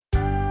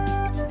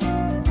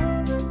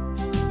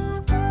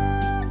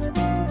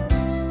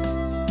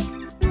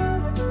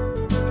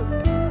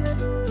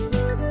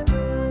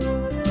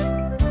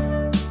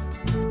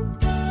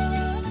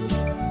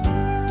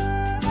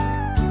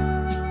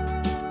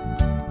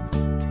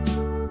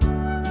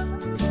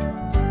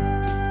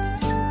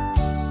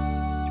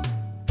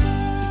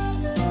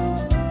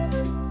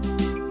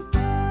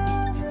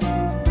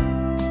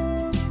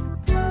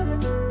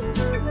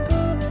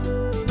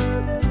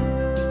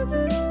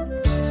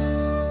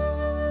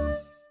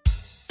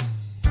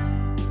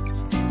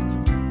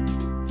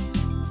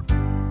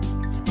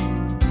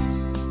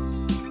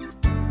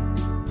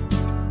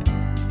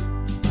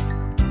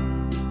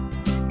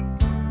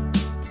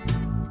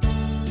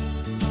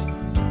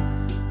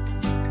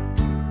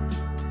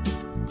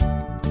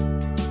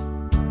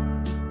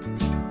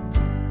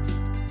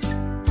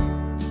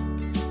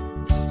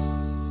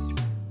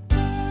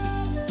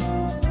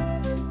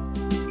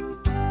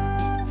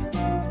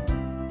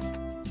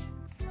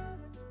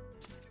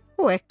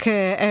U hekk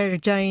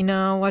erġajna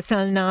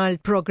wasalna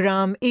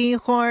l-programm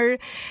ieħor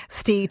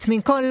ftit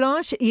minn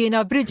kollox,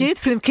 jiena Bridget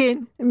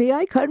flimkien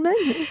miegħi Carmen.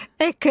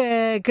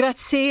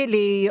 Grazzi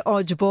li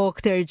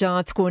oġbok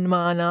terġa' tkun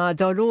magħna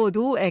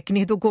dalodu,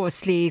 nieħdu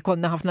gost li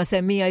konna ħafna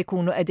semmija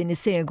jkunu qegħdin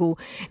isegwu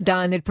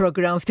dan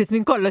il-programm ftit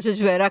minn kollox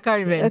vera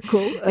Carmen.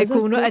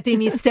 Ikunu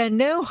qegħdin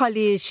jistennew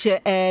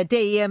għaliex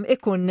dejjem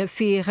ikun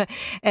fih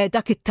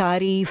dak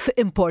it-tarif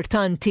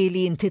importanti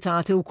li inti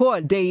tagħti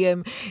wkoll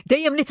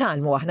dejjem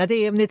nitalmu aħna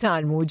dejjem nitalmu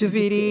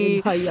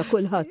ġifieri ħajja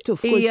kulħadd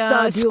f'kull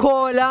stadju.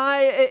 Skola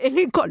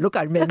li nkollu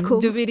Carmen.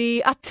 Ġifieri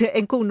qatt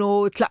nkunu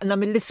tlaqna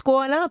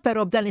mill-iskola,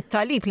 però b'dan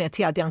it-talib li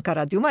qed jagħti anke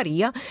Radju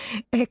Marija,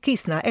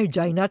 kisna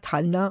erġajna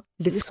tħallna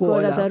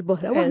l-iskola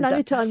darb'oħra. Aħna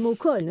nitalmu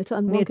wkoll,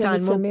 nitalmu anke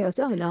mis-semmija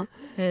tagħna.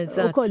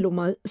 Ukoll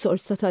huma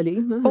sors ta'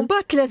 talim. U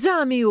mbagħad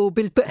l-eżami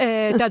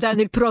ta'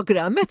 dan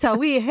il-programm meta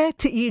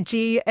wieħed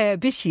jiġi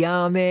biex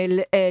jagħmel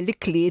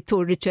l-ikliet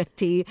u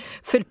r-riċetti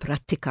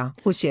fil-prattika.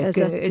 U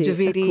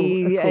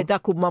ġifieri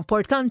dak huma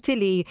importanti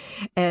li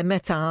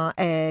meta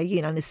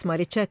jiena nisma'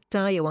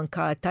 riċetta jew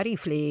anke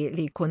tarif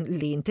li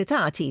inti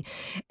tagħti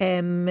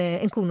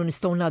nkunu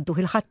nistgħu ngħaddu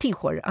il-ħadd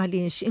ieħor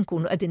għaliex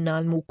inkunu qegħdin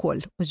nagħmlu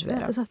wkoll, mhux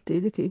vera. Eżatti,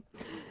 diki.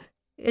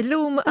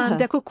 Illum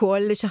għandek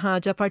ukoll xi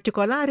ħaġa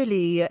partikolari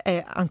li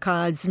anke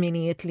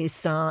żminijiet li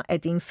issa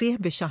qegħdin fih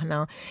biex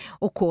aħna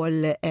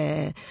ukoll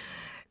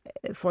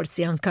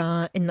forsi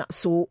anka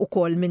innaqsu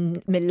ukoll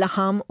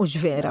mill-laħam u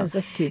ġvera.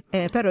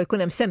 Però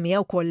jkun hemm semmija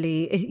wkoll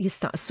li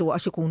jistaqsu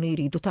għax ikunu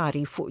jridu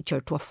tarif fuq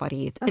ċertu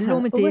affarijiet.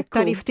 Illum inti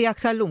tarif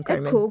tiegħek tal-lum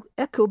Carmen.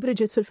 Ekku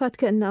Bridget fil-fatt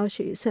kellna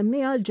xi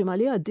semmija l-ġimgħa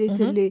li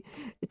għaddiet li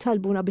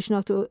talbuna biex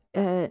nagħtu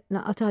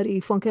naqa'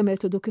 tarif anke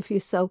metodu kif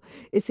jistgħu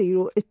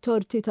isiru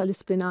it-torti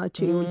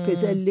tal-ispinaċi u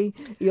l-piżelli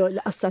jew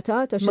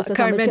l-qassatat għax se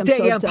Carmen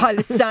dejjem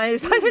bħalissa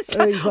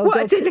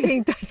waqt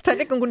il-ħin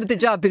tal-hekk nkunu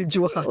diġà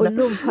bil-ġuħ. U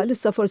llum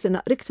bħalissa forsi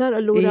naqra iktar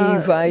allura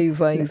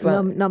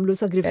nagħmlu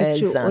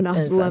sagrifiċċju u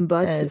naħsbu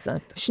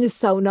mbagħad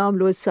x'nistgħu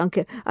nagħmlu issa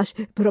anke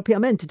għax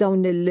propjament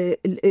dawn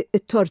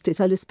it-torti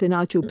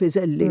tal-ispinaċi u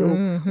piżelli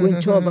u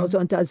nċova u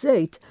ton ta'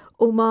 żejt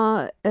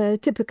huma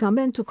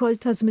tipikament ukoll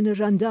ta' żmien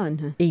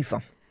ir-Randan.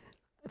 Iva.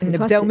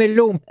 Nibdew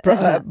mill-lum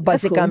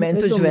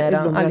bażikament u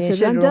ġvera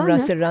għaliex illum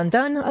ras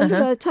ir-Randan.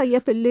 Allura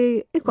tajjeb illi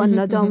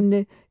ikonna dawn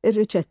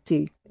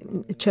ir-riċetti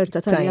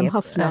ċerta tal-jem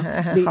ħafna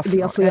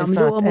li jafu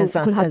jagħmluhom u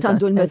kulħadd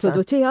għandu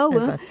l-metodu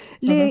tiegħu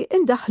li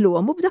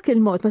indaħluhom u b'dak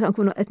il-mod meta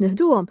nkunu qed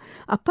nieħduhom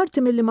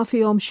apparti milli ma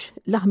fihomx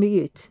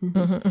laħmijiet.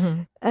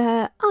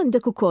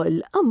 Għandek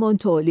ukoll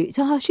ammontoli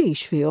ta'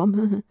 ħaxix fihom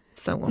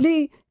li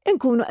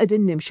nkunu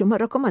qegħdin nimxu ma'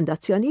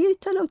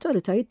 rakkomandazzjonijiet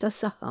tal-awtoritajiet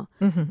tas-saħħa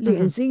li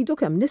nżidu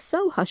kemm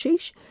nistgħu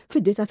ħaxix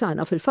fid-dieta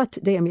tagħna. Fil-fatt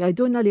dejjem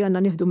jgħidulna li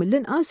għandna nieħdu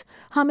mill-inqas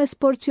 5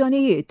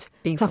 porzjonijiet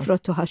ta'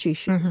 frott u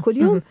ħaxix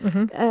kuljum.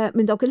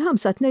 Minn dawk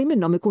il-5 2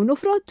 minnhom ikunu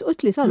frott u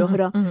 3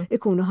 l-oħra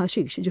ikunu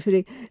ħaxix.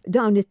 Ġifieri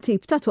dawn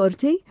it-tip ta'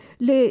 torti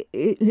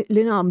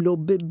li nagħmlu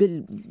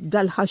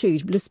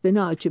dal-ħaxix,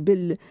 bl-ispinaċi,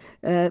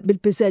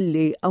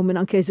 bil-piżelli aw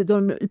minn anke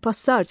jżidhom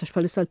il-passart għax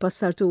bħalissa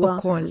l-passart huwa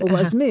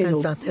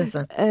żmienu.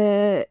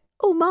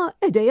 Huma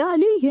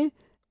ideali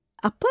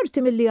apparti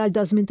milli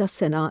għal żmien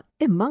tas-sena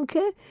imma anke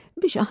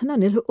biex aħna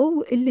nilħqu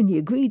l-linji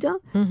gwida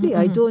li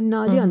għajdunna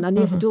li għandna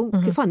nieħdu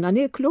kif għandna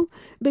nieklu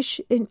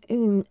biex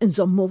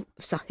nżommu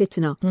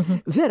f'saħħitna.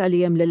 Vera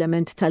li hemm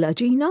l-element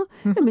tal-aġina,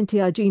 hemm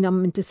inti aġina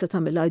minn tista'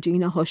 tagħmel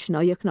aġina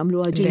ħoxna jekk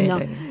nagħmlu aġina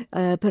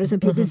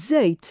pereżempju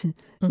biż-żejt.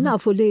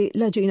 Nafu li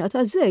l-aġina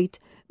taż-żejt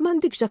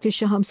m'għandikx dak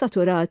ix-xaħam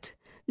saturat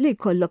li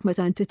jkollok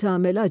meta inti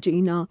tagħmel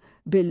aġina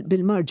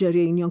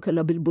bil-marġarin jew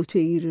kellha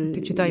bil-butir.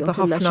 Tiġi tajba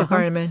ħafna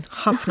Carmen,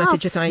 ħafna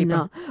tiġi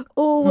tajba.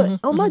 U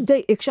ma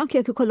ddejqikx anke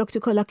jekk ikollok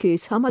tikollha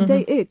kiesha ma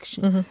ddejqikx.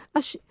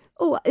 Għax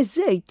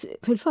iż-żejt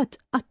fil-fatt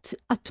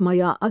qatt ma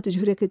jaqgħad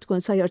ġifieri jekk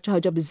tkun sajjar xi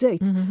ħaġa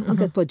biż-żejt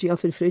anke tpoġġiha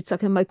fil-friġġ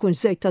sakemm ma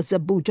jkunx żejt ta'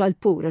 żebbuġa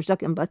l-pur għax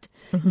dak imbagħad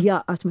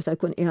jaqgħad meta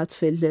jkun qiegħed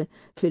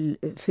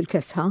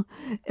fil-kesħa.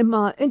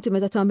 Imma inti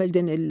meta tagħmel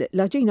din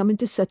l-aġina minn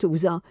tista'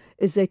 tuża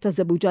iż-żejt ta'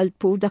 żebbuġa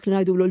l-pur dak li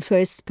ngħidulu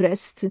l-first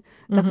pressed,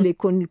 dak li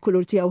jkun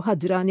il-kulur tiegħu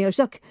ħadrani għax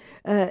dak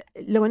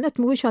l-ewwel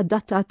nett mhuwiex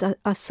adattat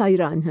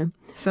għas-sajran.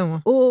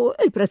 U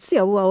l-prezz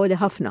tiegħu huwa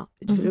għoli ħafna.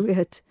 Ġifieri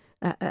wieħed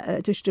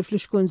tixtrif li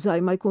xkun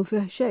żgħir ma jkun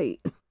fih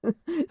xejn.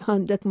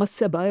 Għandek ma'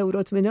 7 euro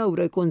 8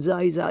 euro jkun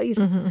żgħir.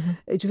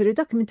 Ġifieri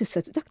dak minn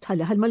tista' dak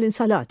tħalliħ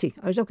mal-insalati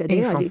għax dak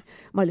ideali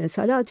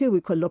mal-insalati u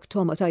jkollok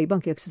toma tajba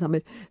anke jekk se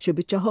tagħmel xi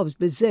biċċa ħobż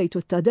biż-żejt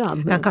u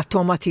t-tadam. Anke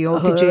t-toma tiegħu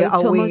tiġi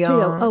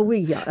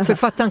qawwija.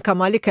 Fil-fatt anke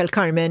mal-ikel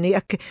Carmen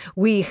jekk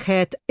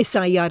wieħed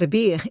isajjar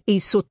bih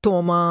qisu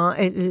t-toma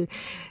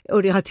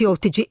u riħa tiegħu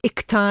tiġi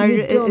iktar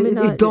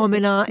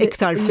iddomina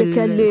iktar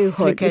fil-ikel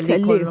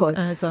ieħor.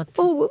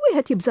 U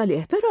wieħed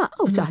jibżalih, però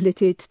hawn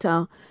taħlitiet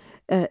ta'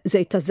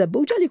 żejt ta'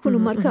 żebbuġa li jkunu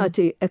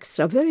markati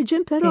extra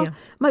virgin, però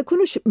ma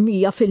jkunux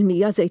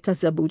 100% żejt ta'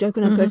 żebbuġa,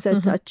 jkun hemm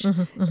persentaġġ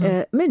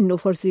minnu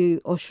forsi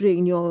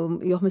 20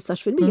 jew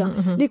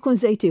 15% li jkun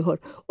żejt ieħor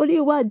u li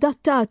huwa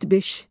adattat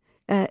biex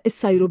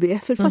issajru bih,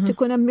 fil-fatt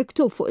ikun hemm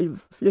miktub fuq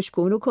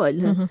il-fliexkun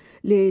ukoll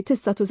li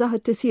tista' tużaħ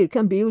tisir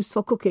can be used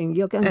for cooking,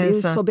 jew can be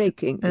used for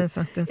baking.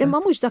 Imma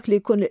mhux dak li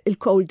jkun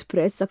il-cold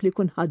press, dak li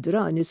jkun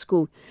ħadran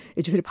iskur.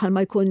 Jiġifieri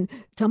bħalma jkun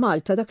ta'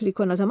 Malta, dak li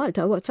jkollna ta'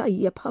 Malta huwa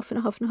tajjeb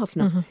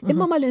ħafna.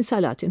 Imma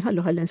mal-insalati,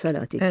 nħallu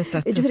ħall-insalati.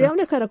 Jiġifieri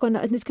hawnhekk ara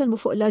konna qed nitkellmu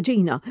fuq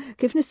l-aġina,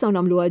 kif nistgħu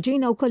nagħmlu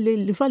aġina u kolli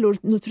l-valur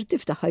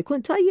nutrittiv tagħha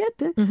jkun tajjeb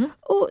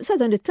u sa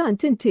dan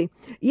it-tant inti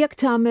jekk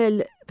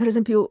tagħmel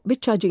pereżempju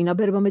biċċa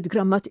b'400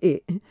 gramma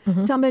tqiq,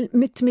 tagħmel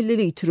 100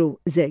 millilitru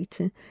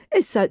żejt.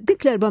 Issa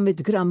dik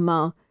l-400 gramma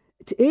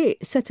tqiq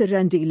se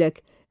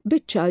tirrendilek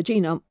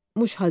biċċa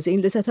mhux ħażin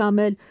li se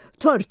tagħmel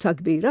torta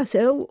kbira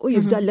sew u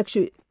jifdallek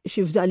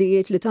xi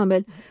fdalijiet li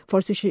tagħmel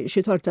forsi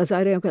xi torta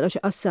żgħira jew kellha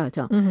xi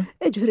qassata.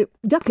 Jiġifieri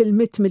dak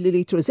il-100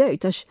 millilitru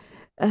żejt għax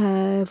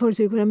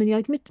forsi jkun hemm min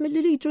jgħid 100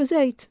 millilitru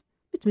żejt.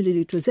 100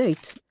 millilitru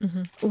żejt.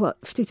 Huwa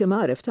ftit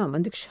imaref ta'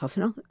 m'għandekx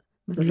ħafna.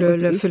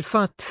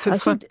 Fil-fatt.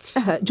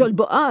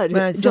 Ġol-boqar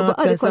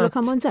ikollok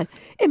ammont żgħar.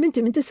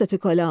 Inti min tista'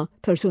 tikolla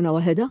persuna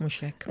waħeda.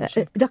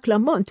 Dak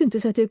l-ammont inti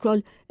se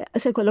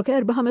jkollok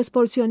 4-5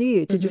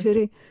 porzjonijiet,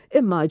 jiġifieri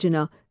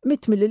immaġina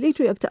 100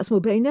 millilitru jekk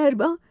taqsmu bejn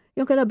 4,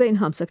 jew kellha bejn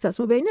 5,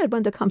 taqsmu bejn 4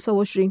 għandek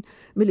 25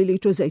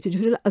 millilitru żejt,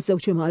 jiġifieri laqqas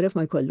żewġ imaref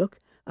ma jkollok,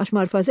 għax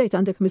marfa żejt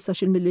għandek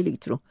 15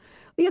 millilitru.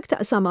 U jekk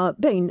taqsama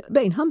bejn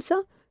 5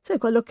 se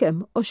jkollok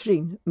kemm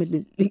 20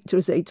 millilitru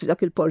żejt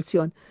f'dak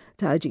il-porzjon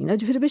ta' aġina.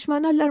 Ġifieri biex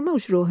ma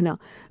nallarmawx ruħna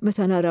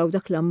meta naraw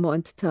dak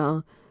l-ammont ta'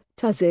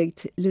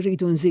 żejt li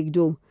rridu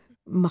nżidu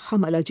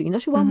magħha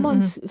mal-aġina x'huwa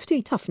ammont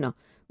ftit ħafna.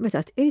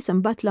 Meta tqis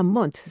imbagħad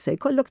l-ammont se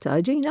jkollok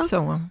ta' aġina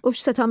u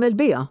x'se tagħmel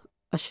biha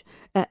għax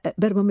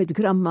b'400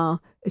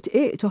 gramma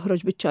tqiq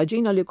toħroġ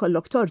biċċa li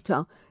jkollok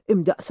torta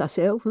imdaqsa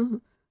sew,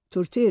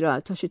 turtira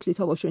ta' xi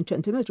 23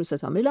 centimetru se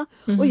tagħmilha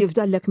u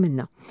jifdallek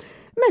minnha.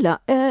 Mela,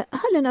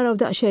 ħalli naraw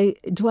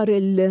daqsxejn dwar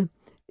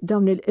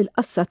dawn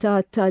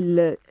il-qassatat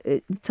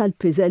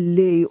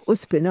tal-piżelli u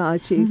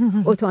spinaċi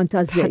u ton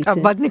ta' żejt.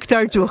 Qabbad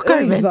niktar ġuħ,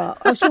 Carmen. Iva,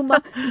 għax huma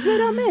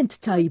verament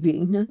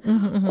tajbin.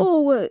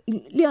 U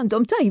li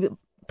għandhom tajb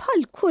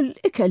bħal kull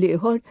ikel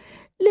ieħor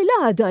li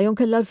l-għada jon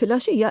kella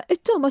l-filaxija,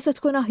 it-toma se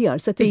tkun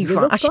aħjar, se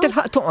tiżviluppa. Iva, għax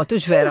tilħaq toqgħod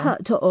ux vera.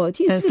 Tilħaq toqgħod,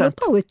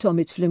 jiżviluppaw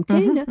it-tomit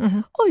flimkien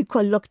u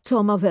jkollok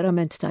toma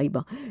verament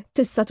tajba.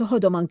 Tista'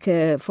 toħodhom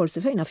anke forsi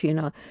fejna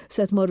fjena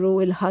se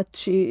tmorru il-ħadd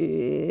xi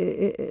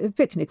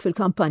piknik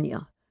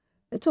fil-kampanja.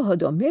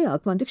 Toħodhom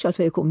miegħek m'għandekx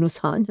għalfejn ikunu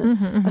sħan,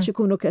 għax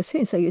ikunu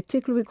kesħin se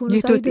jittiklu jkunu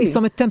tajbin.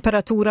 Jisom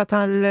it-temperatura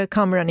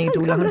tal-kamra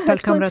ngħidula,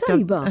 tal-kamra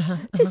tajba.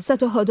 Tista'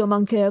 toħodhom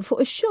anke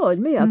fuq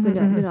ix-xogħol miegħek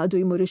minn għadu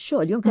jmur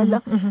ix-xogħol, jew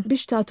kellha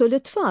biex tagħtu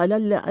lit-tfal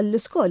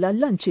għall-iskola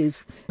għall-lunches.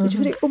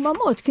 Jiġifieri huma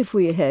mod kif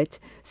wieħed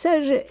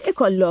ser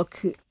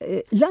ikollok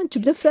lunch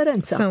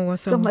b'differenza.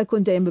 Ma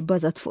jkun dejjem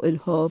ibbażat fuq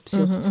il-ħobs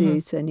jew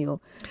bżieten jew.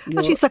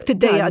 Għax jisak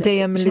tiddejjaq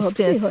dejjem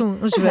l-istess,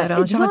 mhux vera,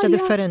 xi ħaġa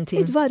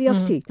differenti. Idvarja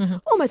ftit.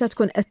 U meta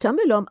tkun qed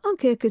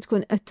anke jekk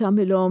tkun qed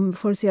tagħmilhom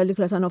forsi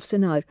għall-ikla ta'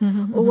 nofsinhar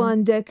u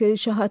għandek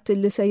xi ħadd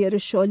li sejjer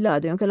ix-xogħol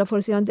l-għada, jew kellha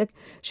forsi għandek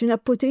xi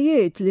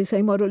napputijiet li se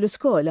jmorru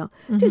l-iskola.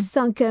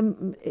 Tista' anke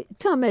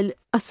tagħmel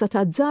qassa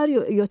żgħar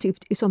jew tip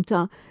isom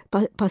ta'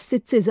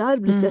 pastizzi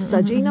żgħar bl-istess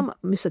aġina,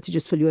 mista tiġi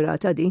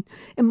sfiljurata din,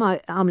 imma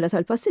għamla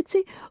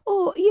tal-pastizzi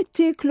u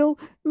jittiklu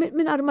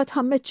mingħajr ma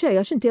tħammed xejn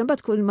għax inti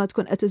mbagħad kull ma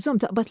tkun qed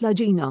iżomm taqbad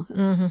l-aġina.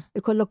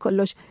 Ikollok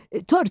kollox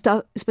torta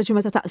speċi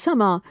meta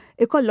taqsama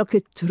ikollok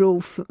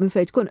it-truf minn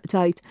fejn tkun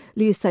tajt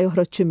li jista'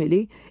 joħroġ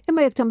ċimili,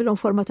 imma jekk tagħmilhom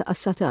forma ta'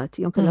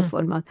 qassatat jew kellha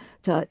forma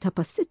ta'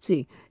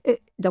 pastizzi,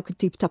 dawk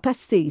it-tip ta'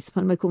 pasties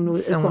bħalma jkunu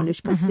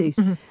Cornish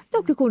pasties.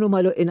 Dawk ikunu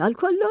magħluqin għal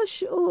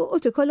kollox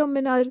u tikollhom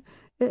mingħajr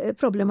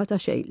problema ta'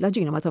 xejn.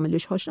 L-aġina ma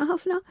tagħmilx ħoxna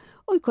ħafna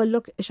u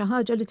jkollok xi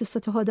ħaġa li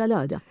tista' toħodha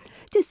l-għada.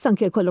 Tista'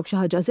 anke jkollok xi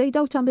ħaġa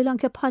żejda u tagħmel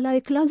anke bħala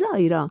ikla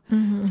żgħira.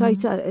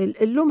 Tajt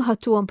illum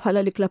ħadtuhom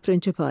bħala l-ikla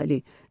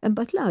prinċipali.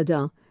 Imbagħad l-għada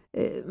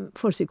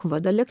forsi jkun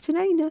fadallek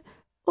tnejn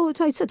u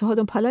tajt se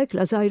toħodhom bħala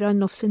ikla żgħira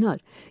n-nofsinhar.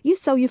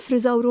 Jistgħu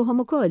jiffriżaw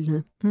ruhom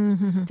ukoll.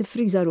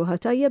 Tifriża ruħha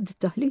tajjeb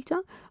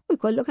dit-taħlita u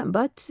jkollok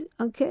imbagħad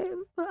anke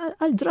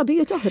għal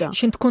drabijiet oħra.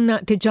 X'int tkun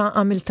diġà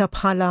għamilta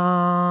bħala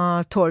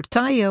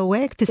torta jew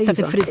hekk tista'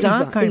 tifriża,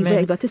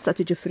 Carmen? Iva, tista'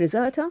 tiġi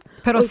friżata.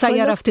 Però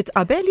sajjara ftit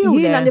qabel jew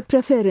le? Jiena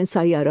nippreferi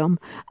nsajjarhom.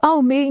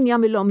 Hawn min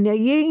jagħmilhom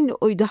nejjin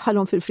u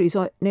jdaħħalhom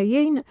fil-friża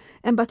nejjin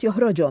imbagħad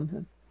joħroġhom.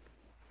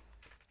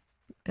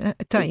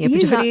 Tajjeb,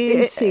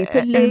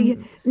 ġifieri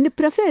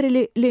nippreferi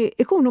li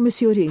ikunu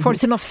misjurin.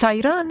 Forsi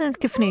nofsajran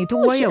kif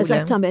ngħidu huwa jew le.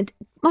 Eżattament,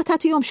 ma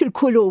tagħtihomx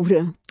il-kulur.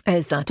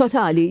 Eżatt.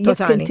 Totali.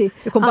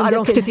 Ikun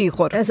baqalhom ftit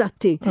ieħor.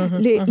 Eżatti.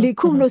 Li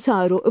jkunu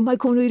saru imma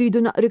jkunu jridu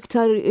naqra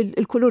iktar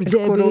il-kulur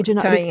debi jiġi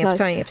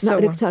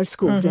naqra iktar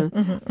skur.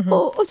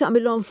 U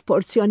tagħmilhom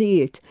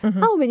f'porzjonijiet.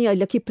 Hawn min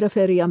jgħidlek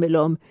jippreferi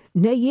jagħmilhom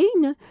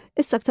nejjin,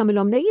 issa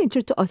tagħmilhom nejjin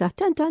trid toqgħod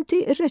attent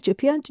anti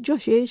ir-reċipjent ġo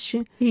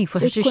xiex.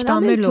 Iva xiex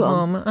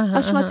tagħmilhom.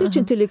 Għax ma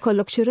tridx inti li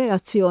jkollok xi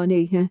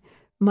reazzjoni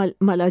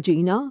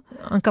mal-aġina.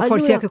 Anka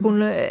forsi jekk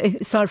ikun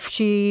sar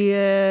f'xi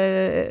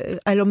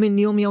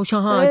aluminium jew xi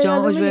ħaġa.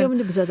 Aluminium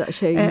nibża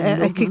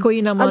daqsxejn. Kieku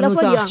jiena ma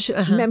nużax.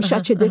 M'hemmx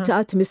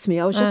aċidità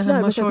tmismija u xekla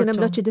meta kien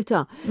hemm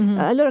l-aċidità.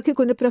 Allura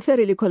kieku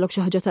nippreferi li jkollok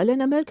xi ħaġa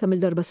tal-enamel kemm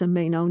il-darba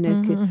semmejna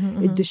hawnhekk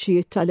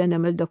id-dixxijiet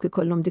tal-enamel dawk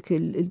ikollhom dik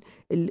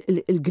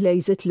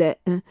il-glaze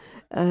tleq.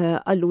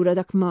 Allura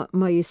dak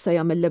ma jista'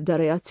 jagħmel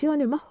l-ebda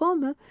reazzjoni magħhom.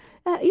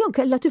 Jon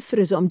kella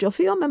tifriżhom ġo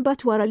fihom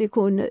imbagħad wara li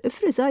jkun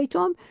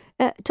friżajthom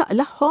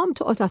taqlaħħom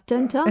toqgħod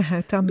attenta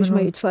biex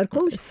ma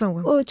jitfarkux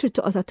u trid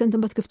toqgħod attenta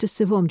mbagħad kif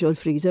tissivhom ġo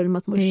l-freezer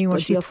ma tmux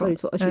xi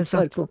affarijiet fuq għax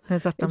jitfarku.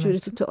 Ġifieri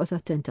trid toqgħod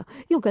attenta.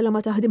 Jon kella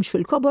ma taħdimx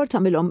fil-kobor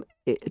tagħmilhom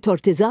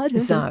torti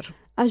żgħar.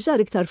 Għax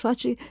żgħar iktar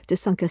faċli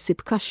tista'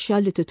 nkessib kaxxa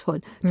li tidħol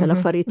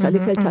tal-affarijiet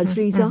tal-ikel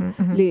tal-friża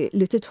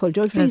li tidħol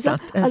ġo l-friża.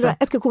 Allura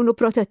hekk ikunu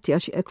protetti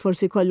għax hekk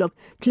forsi jkollok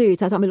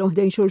tlieta tagħmilhom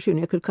ħdejn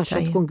xulxin jekk il-kaxxa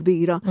tkun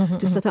kbira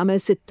tista'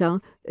 tagħmel sitta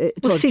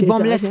torti.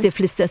 Issibhom lesti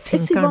fl-istess ħin.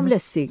 Issibhom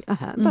lesti.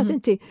 Mbagħad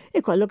inti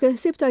ikollok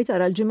il-ħsieb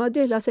tajtara l-ġimgħa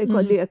d-dieħla se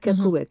jkolli hekk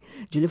u hekk.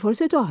 Ġieli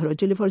forsi toħroġ,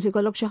 ġieli forsi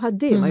jkollok xi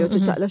ħaddiema jew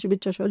titaqla xi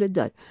biċċa xogħol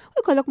id-dar.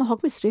 U jkollok magħhom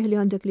mistrieħ li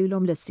għandek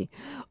lilhom lesti.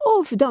 U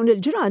f'dawn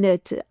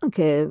il-ġranet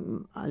anke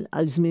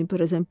għal żmien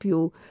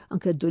pereżempju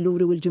anke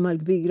d-duluri u l-ġimgħa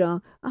l-kbira,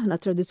 aħna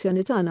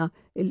tradizzjoni tagħna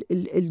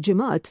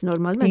il-ġimgħat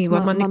normalment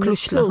ma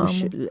niklux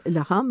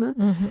laħam.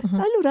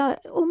 Allura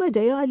huma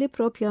ideali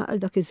proprja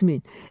għal dak iż-żmien.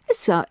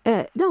 Issa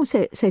dawn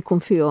se jkun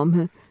fihom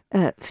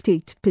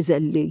ftit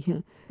piżelli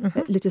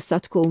li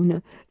tista' tkun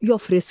jew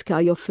friska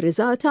jew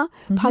friżata,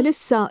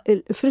 bħalissa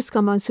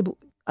il-friska ma nsibu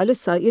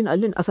għalissa jien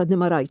għall-inqas għadni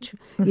ma rajtx,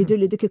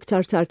 jidhirli dik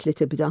iktar tard li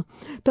tibda.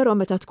 Però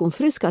meta tkun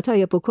friska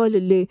tajjeb ukoll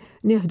li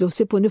nieħdu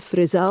sipu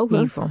nifriżaw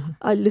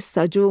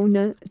għall-istaġun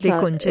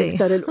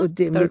iktar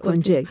il-qudiem li jkun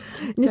ġej.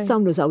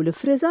 Nistgħu nużaw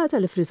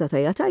l-friżata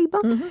hija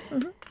tajba.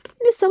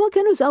 Nistgħu anke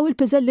nużaw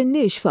il-piżelli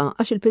n-nixfa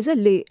għax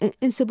il-piżelli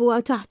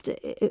insibuha taħt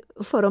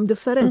forom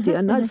differenti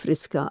għandna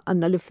l-friska,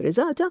 għandna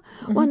l-friżata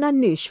u għandna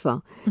n-nixfa.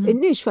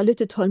 In-nixfa li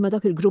tidħol ma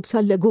dak il-grupp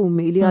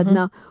tal-legumi li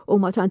għadna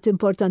huma tant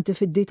importanti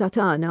fid-dita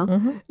tagħna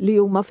li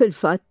huma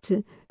fil-fatt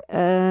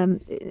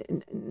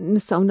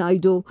nistgħu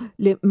ngħidu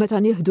li meta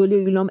nieħdu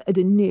lilhom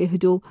qegħdin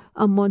nieħdu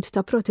ammont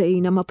ta'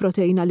 proteina ma'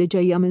 proteina li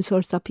ġejja minn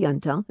sors ta'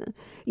 pjanta.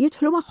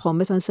 Jidħlu magħhom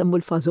meta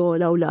nsemmu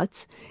l-fażola u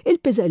l-azz,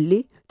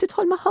 il-piżelli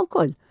tidħol magħha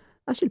wkoll.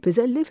 Għax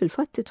il-piżelli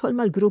fil-fatt tidħol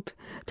mal-grupp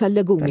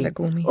tal-legumi.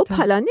 U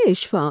bħala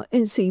nixfa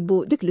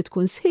insibu dik li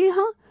tkun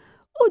sħiħa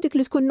u dik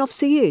li tkun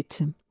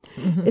nofsijiet.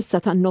 Issa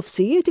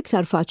tan-nofsijiet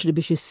iktar faċli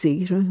biex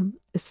issir.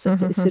 Issa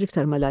issir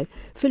iktar malaj.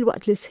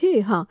 Fil-waqt li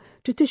sħiħa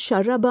trid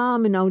tixxarrabha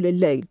minn hawn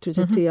lil-lejl, trid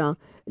tittiha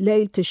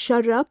lejl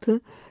tixxarrab,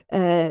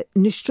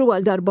 nixtru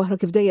għal darba oħra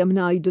kif dejjem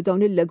ngħidu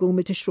dawn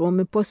il-legumi tixtruhom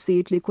minn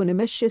postijiet li jkun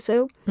imexxi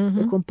sew,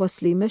 ikun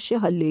post li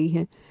jmexxi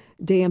ħalli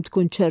dejjem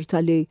tkun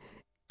ċerta li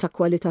ta'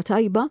 kwalità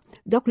tajba,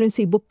 dawk li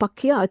nsibu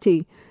pakkjati,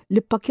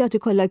 li pakkjati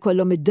kollha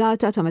jkollhom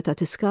id-data ta' meta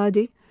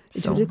tiskadi.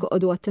 Ġifieri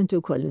qoqgħodu attenti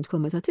wkoll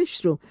intkom meta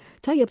tixtru.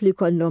 Tajjeb li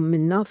jkollhom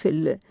minna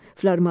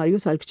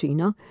fl-armarju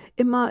tal-kċina,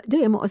 imma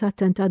dejjem oqgħod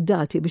attent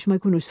għad-dati biex ma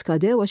jkunux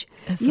skadew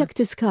għax jekk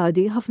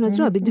tiskadi ħafna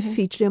drabi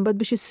diffiċli mbagħad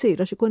biex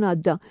issir għax ikun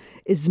għadda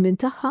iż-żmien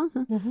tagħha.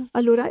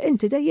 Allura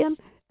inti dejjem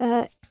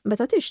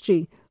meta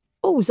tixtri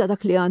uża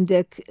dak li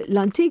għandek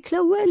l-antik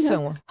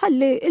l-ewwel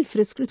ħalli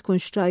il-frisk li tkun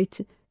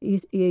xtrajt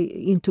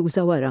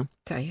jintuża wara.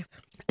 Tajjeb.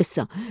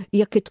 Issa,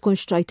 jekk tkun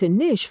xtrajt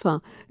in-nixfa,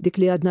 dik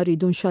li għadna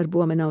rridu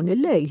nxarbuha minn hawn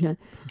il-lejl,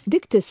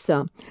 dik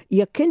tista'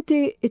 jekk inti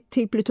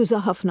t-tip li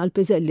tuża ħafna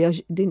l-piżelli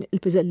għax din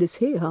il-piżelli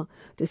sħiħa,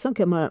 tista'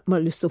 anke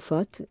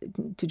mal-istuffat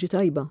tiġi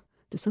tajba.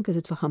 Tista' anke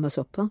titfaħħa ma'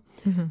 soppa.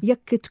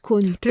 Jekk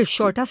tkun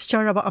xorta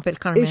xċarraba qabel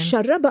Carmen.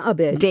 Ix-xarraba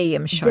qabel.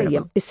 Dejjem xarraba.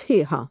 Dejjem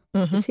is-sħiħa.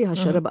 Is-sħiħa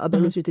xarraba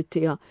qabel u trid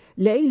tittieha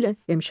lejl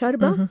hemm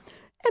xarba.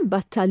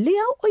 Imbagħad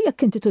tallija u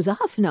jekk inti tuża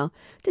ħafna,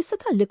 tista'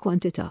 talli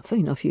kwantità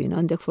fejn fien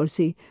għandek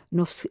forsi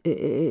nofs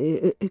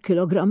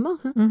kilogramma,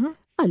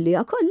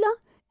 għallija kollha,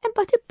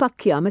 imbagħad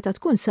ippakkja meta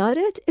tkun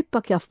saret,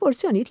 ippakkja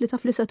f'porzjonijiet li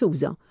taf li se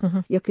tuża.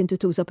 Jekk inti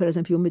tuża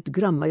pereżempju 100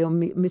 gramma jew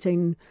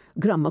 200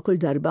 gramma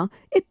kull darba,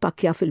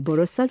 ippakkja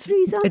fil-boros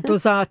tal-friża.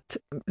 Id-dożat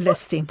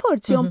lesti.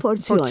 Porzjon.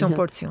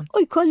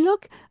 U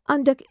jkollok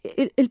għandek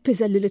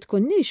il-piżelli li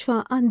tkun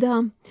nixfa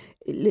għandha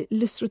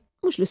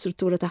mhux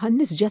l-istruttura tagħha,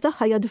 n-nisġa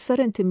tagħha hija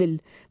differenti minn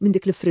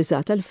dik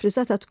l-friżata.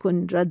 L-friżata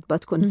tkun radba,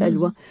 tkun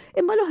ħelwa.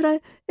 Imma l-oħra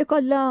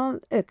ikollha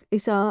hekk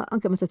isa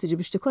anke meta tiġi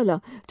biex tikollha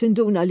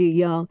tinduna li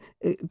hija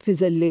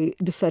piżelli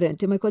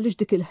differenti, ma jkollix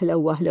dik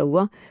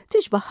il-ħlewwa.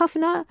 Tixbaħ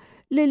ħafna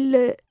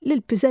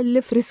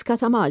lill-piżelli friska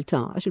ta'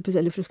 Malta, għax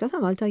il-piżelli friska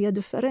ta' Malta hija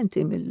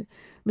differenti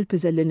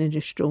mill-piżelli li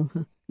nixtru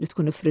li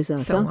tkun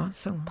iffriżata.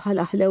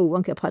 Bħala ħlewwa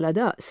anke bħala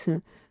daqs.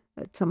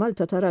 Ta'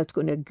 Malta tara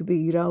tkun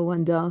kbira u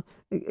għandha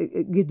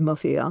gidma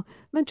fiha.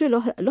 Mentri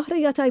l-oħra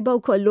hija tajba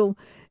wkollu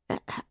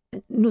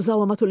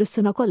nużawha matul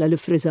is-sena kollha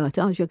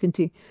l-friżata, jekk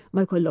inti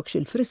ma jkollokx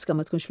il-friska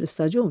ma tkunx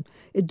fl-istaġun,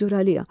 iddur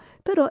għaliha.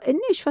 Però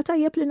n-nixfa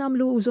tajjeb li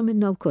nagħmlu użu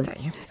minnha wkoll.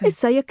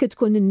 Issa jekk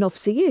tkun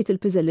in-nofsijiet,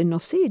 il-piżelli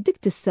n-nofsijiet dik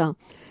tista'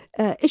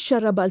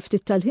 Ix-xarraba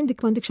l-ftit tal-ħin dik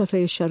m'għandikx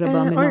għalfejn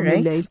ix-xarraba minn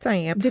mill-lejl.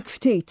 Dik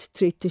ftit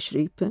trid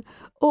tixrib.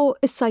 U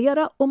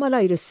s-sajjara u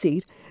malajr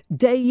issir.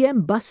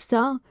 Dejjem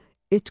basta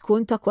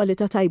tkun ta'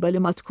 kwalità tajba li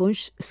ma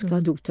tkunx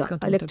skaduta.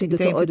 Għalhekk tridu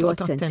toqgħodu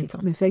attenti.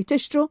 Minn fejn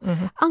tixtru,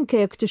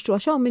 anke jekk tixtru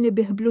għax hawn min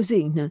ibih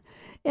blużin.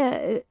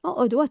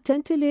 Oqgħodu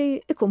attenti li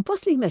ikun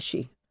post li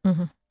jmexxi.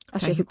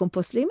 Għax jekk ikun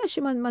post li jmexxi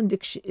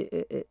m'għandikx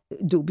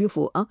dubju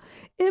fuqha.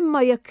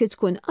 Imma jekk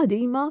tkun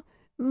qadima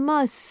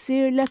ma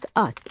ssirlek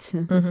qatt.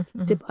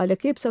 Tibqa'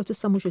 lek jibsa u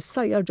tista' mhux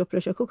issajjar ġo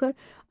pressure cooker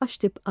għax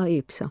tibqa'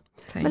 jibsa.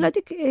 Mela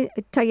dik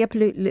tajjeb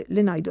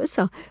li ngħidu.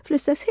 Issa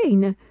fl-istess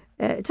ħin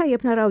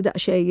tajjeb naraw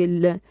daqsxejn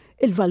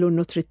il-valur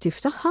nutrittiv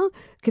tagħha,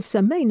 kif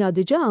semmejna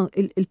diġà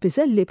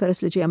il-piżelli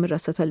peress li ġejja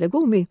mir-razza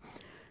tal-legumi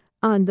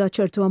għandha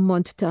ċertu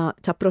ammont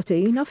ta'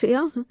 proteina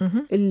fiha,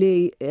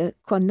 illi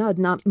konna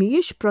għadna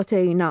mhijiex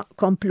proteina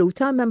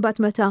kompluta, minn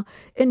mbagħad meta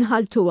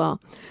inħaltuha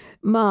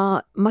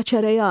ma'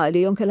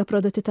 ċerejali, jonke la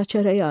prodotti ta'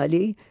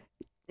 ċerejali,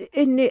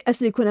 inni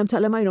li jkun hemm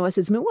tal-amino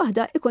acids minn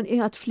waħda ikun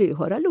qiegħed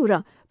fl-ieħor. Allura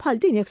bħal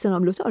din jekk se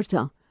nagħmlu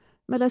torta.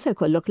 Mela se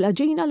jkollok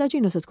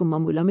l-aġina se tkun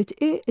magħmula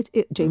mitqiq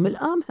ġej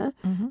mill-qam,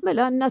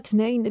 mela għandna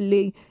tnejn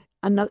li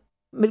għandna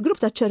mill-grupp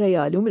ta'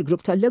 ċerejali u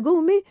mill-grupp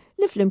tal-legumi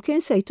li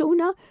flimkien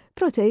sejtuna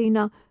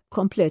proteina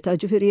kompleta,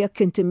 ġifieri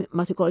jekk inti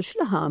ma tikolx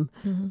laħam,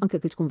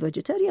 anke kif tkun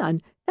veġitarjan,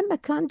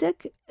 hemmhekk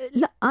għandek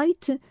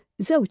laqajt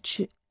żewġ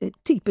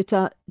tipi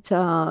ta'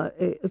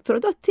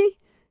 prodotti,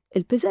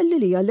 il-piżelli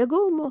li hija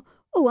legum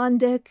u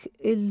għandek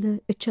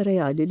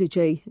il-ċerejali li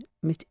ġej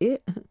mitqiq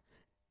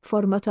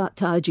forma ta'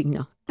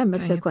 aġina.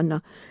 Hemmhekk se jkollna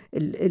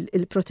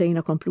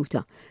il-proteina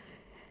kompluta.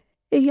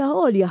 Hija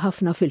għolja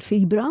ħafna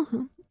fil-fibra,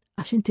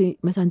 għax inti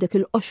meta għandek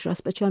il-qoxra,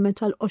 speċjalment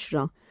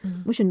tal-qoxra,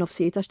 mhux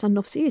in-nofsijiet għax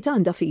tan-nofsijiet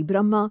għandha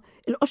fibra, ma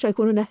l-qoxra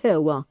jkunu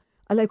neħewa,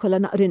 għalha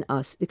jkollha naqra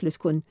inqas dik li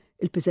tkun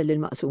il-piżelli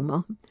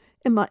l-maqsuma.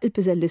 Imma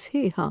il-piżelli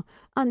sħiħa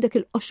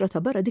għandek il-qoxra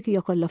ta' barra dik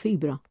hija kollha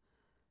fibra.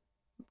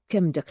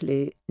 Kemm dak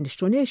li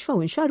nixtru nexfa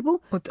u nxarbu,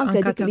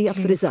 anke dik li hija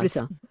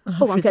friżata.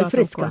 U anke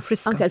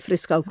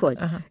l-friska wkoll.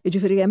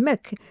 Jiġifieri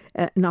hemmhekk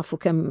nafu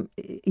kemm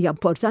hija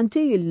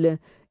importanti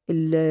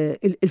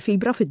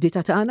il-fibra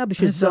fid-dita tagħna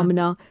biex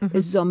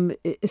iżomm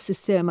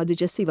is-sistema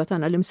diġestiva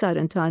tagħna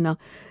l-imsaren tagħna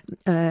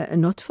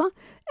notfa.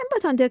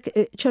 Imbagħad għandek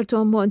ċertu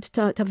ammont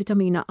ta'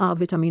 vitamina A,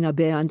 vitamina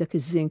B, għandek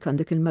iż-żink,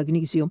 għandek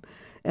il-magnesium,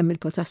 hemm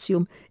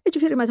il-potassium.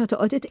 Jiġifieri meta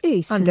toqgħod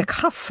itqis. Għandek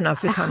ħafna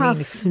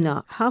vitamini.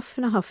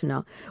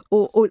 Ħafna.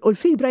 U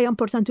l-fibra hija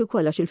importanti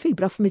wkoll għax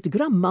il-fibra f'100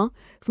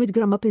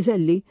 gramma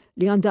piżelli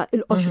li għandha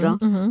l-qoxra,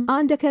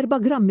 għandek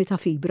 4 grammi ta'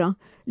 fibra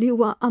li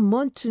huwa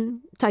ammont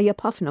tajjeb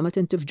ħafna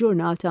meta inti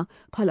f'ġurnata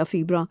bħala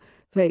fibra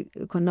fej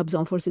konna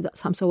bżonn forsi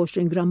daqs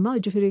 25 gramma,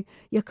 ġifieri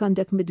jekk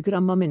għandek 100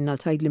 gramma minna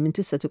tgħidli minn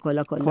tista'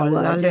 tikollha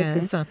kollha.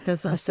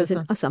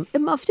 Eżatt.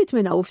 Imma ftit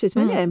minn u ftit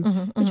minn hemm,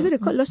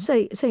 ġifieri kollox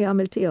se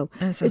jagħmel tiegħu.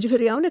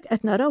 Ġifieri hawnhekk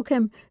qed naraw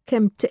kemm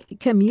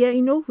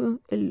jgħinu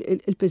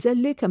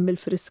il-piżelli, kemm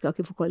il-friska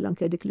kif ukoll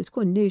anke dik li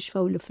tkun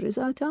nixfa u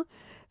l-friżata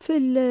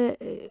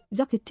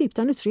dak it-tip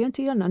ta'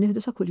 nutrijenti għandna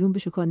nieħdu sa' kuljum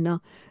biex ikollna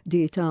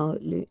dieta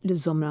li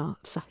żommna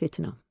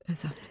f'saħħitna.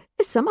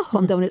 Issa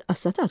magħhom dawn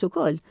il-qassatat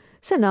ukoll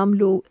se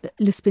nagħmlu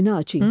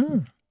l-ispinaċi.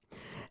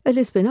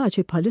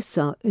 L-ispinaċi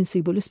bħalissa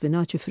insibu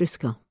l-ispinaċi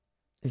friska.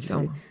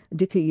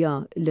 Dik hija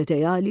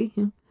l-ideali.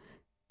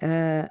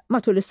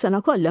 Matul is-sena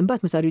kollha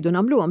mbagħad meta rridu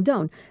nagħmluhom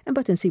dawn,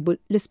 imbagħad insibu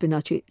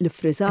l-ispinaċi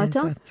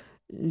l-friżata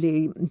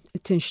li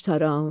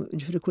tinxtara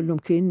ġifri kullum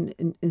kien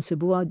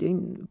insibuha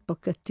din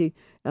pakketti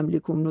hemm li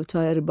jkunu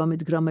ta'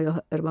 400 gramma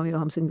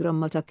 450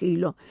 gramma ta'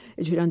 kilo,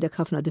 ġifri għandek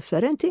ħafna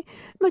differenti.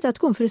 Meta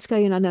tkun friska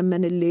jiena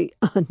nemmen illi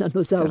għandna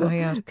nużawha.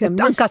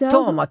 Anke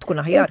t-toma tkun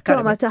aħjar.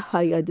 Toma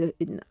tagħha hija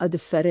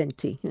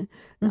differenti.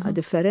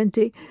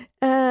 Differenti.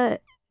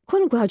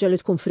 Kwalunkwe ħaġa li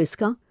tkun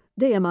friska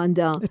dejjem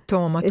għandha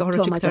it-toma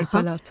toħroġ iktar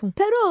palat.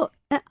 Però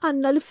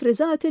għandna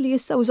l-friżati li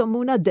jistgħu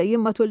żommuna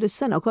għaddejjin matul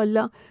is-sena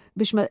kollha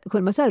biex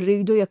kull meta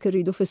rridu jekk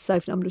irridu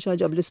fis-sajf nagħmlu xi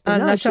ħaġa bl-ispinaċi.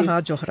 Għandna xi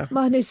ħaġa oħra.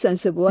 Maħniex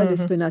sensibuha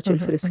l-ispinaċi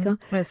l-friska.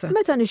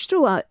 Meta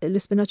nixtruha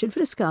l-ispinaċi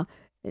l-friska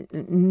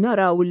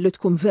naraw li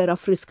tkun vera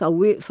friska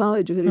u wieqfa,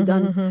 ġifieri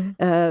dan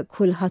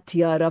kulħadd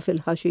jara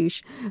fil-ħaxix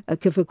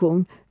kif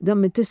ikun.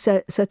 Dan minn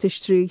se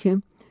tixtri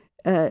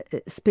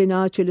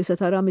spinaċi li se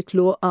tara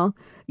mitluqa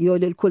jew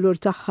li l-kulur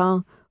tagħha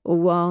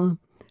huwa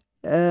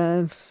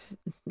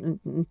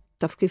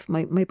taf kif ma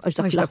jibqax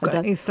dak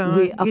l-aħdar.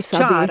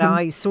 Jiċċara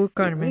jisu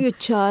Carmen.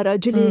 Jiċċara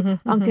ġili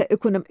anke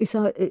ikun hemm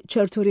isa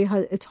ċertu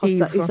riħa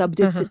tħossa isa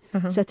bdiet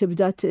se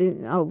tibda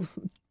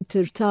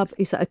tirtab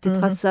isa qed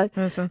titħassar.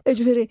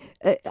 Ġifieri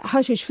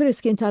ħaxix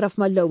frisk taraf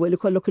mal-ewwel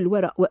ikollok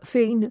il-weraq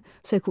waqfin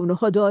se jkunu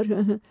ħodor,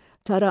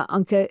 tara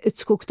anke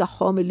it-skuk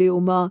tagħhom li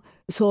huma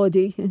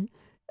sodi.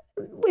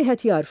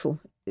 Wieħed jarfu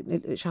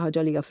xi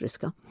ħaġa li hija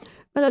friska.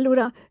 Mela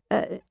allura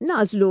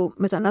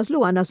meta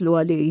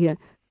nażluha li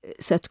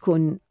se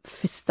tkun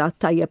f'istat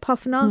tajjeb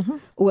ħafna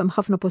u hemm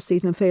ħafna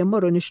postijiet minn fejn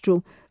morru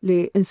nixtru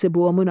li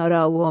insibuhom u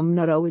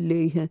naraw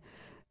li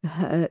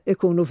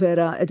ikunu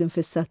vera qegħdin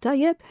f'istat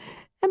tajjeb.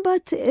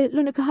 Imbagħad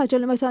l-unika ħaġa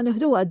li meta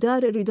nieħduha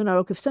għad-dar irridu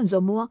naraw kif se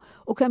nżommuha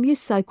u kemm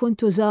jista' jkun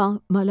tuża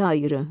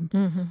malajr.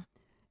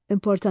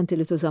 Importanti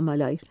li tuża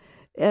malajr.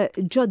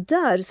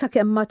 Ġoddar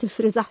sakemm ma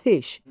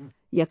tifriżaħiex.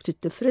 Jekk trid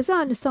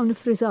tifriża nistgħu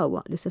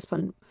nifriżawha, l-istess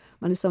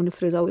ma nistgħu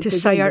nifriżaw il-piżelli.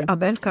 Tissajjar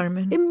qabel,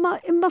 Carmen?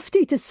 Imma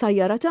ftit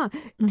is-sajjara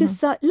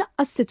tista'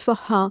 laqqas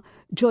titfaħħa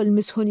ġol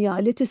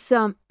misħunjali,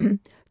 tista'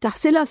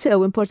 taħsilha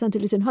sew,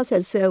 importanti li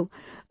tinħasel sew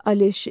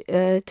għaliex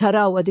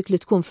tarawha dik li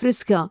tkun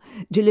friska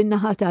ġil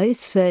in-naħa ta'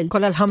 isfel.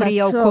 Kollha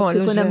l-ħamrija wkoll.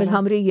 Ikun hemm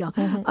il-ħamrija.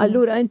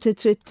 Allura inti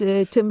trid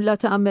timla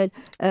tagħmel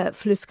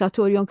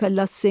fl-iskatorjon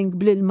kellha sink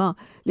bl-ilma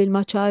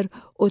l-ilma ċar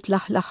u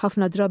tlaħlaħ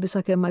ħafna drabi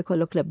sakemm ma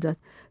jkollok l-ebda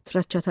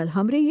traċċa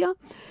tal-ħamrija.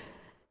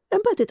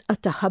 Imbagħad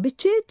titqattaħħa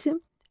biċċiet,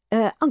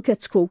 anke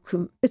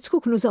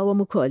it-skuk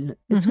nużawhom ukoll.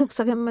 It-skuk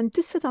sakemm ma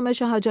tista' tagħmel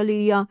xi ħaġa li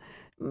hija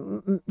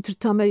trid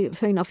tagħmel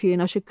fejna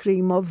fjena xi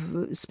cream of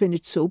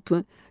spinach soup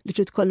li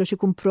trid kollox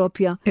ikun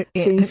propja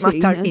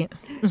fejn.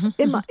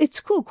 Imma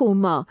it-skuk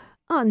huma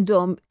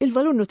għandhom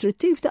il-valur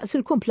nutrittiv daqs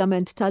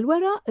il-komplement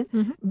tal-weraq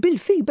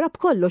bil-fibra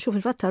b'kollox u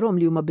fil-fatt tarhom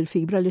li huma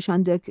bil-fibra li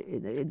x'għandek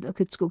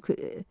dak it-skuk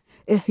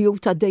ħju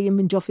ta' dejjem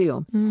minn ġo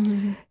fihom.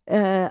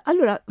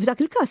 Allura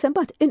f'dak il-każ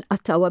imbagħad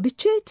inqattawha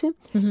biċċiet,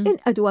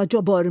 inqedwa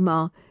ġo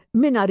borma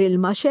mingħajr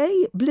ilma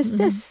xejn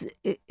bl-istess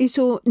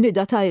isu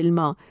nida ta'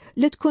 ilma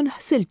li tkun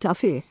ħsilta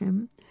fih.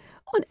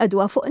 U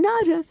nqedwa fuq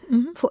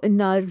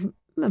in-nar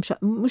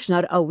mhux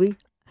nar qawwi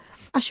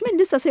għax minn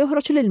nista' se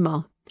joħroġ l-ilma.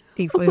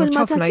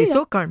 Ħafna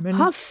jisok, Carmen.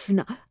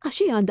 Ħafna, għax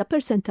hija għandha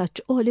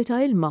persentaġġ għoli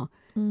ta' ilma.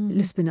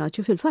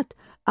 L-ispinaċi fil-fatt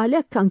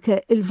għalhekk anke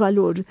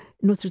il-valur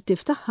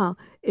nutrittiv tagħha,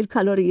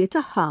 il-kaloriji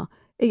tagħha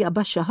hija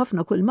baxxa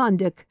ħafna kull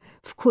m'għandek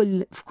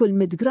f'kull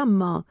 100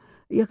 gramma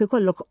jekk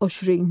ikollok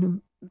 20,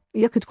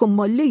 jekk tkun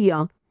mollija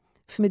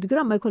f'100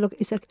 gramma jkollok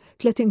isek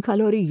 30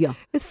 kalorija.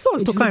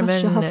 Is-soltu,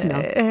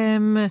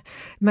 Carmen,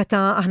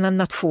 meta aħna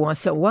natfuha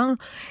sewwa,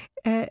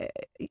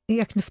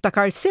 jekk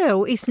niftakar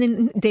sew,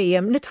 isni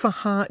dejjem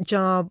nitfaħħa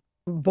ġa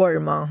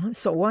borma,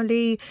 sowa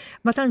li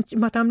ma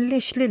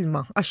tagħmlix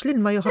l-ilma, għax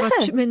l-ilma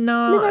joħroġ minna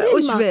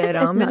mhux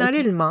vera, minna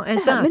l-ilma,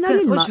 eżatt,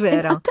 mhux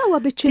vera.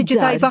 Tiġi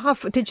tajba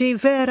ħafna, tiġi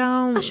vera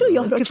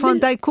kif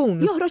għandha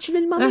jkun. Joħroġ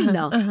l-ilma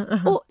minna.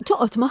 U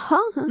toqgħod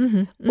magħha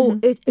u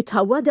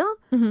tħawwada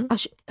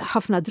għax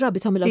ħafna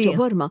drabi tagħmilha ġo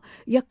borma,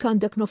 jekk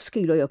għandek nofs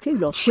kilo jew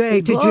kilo.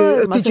 Xejn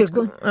tiġi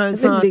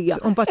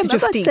mbagħad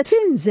tiġi se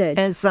tinżel.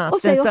 Eżatt,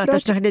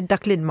 għax taħlid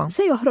dak l-ilma.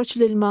 Se joħroġ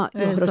l-ilma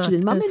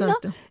minna.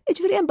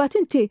 Iġifieri imbagħad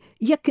inti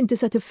jekk inti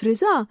se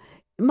tifriża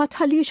ma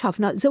tħallix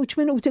ħafna, 2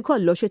 minuti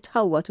kollox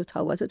itħawwad.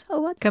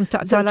 Kemm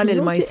taqtala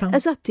l-ilma jisa.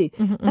 Eżatti.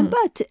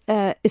 Imbagħad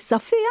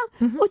issaffija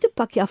u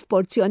tippakja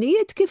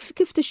f'porzjonijiet kif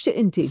tixtieq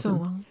inti.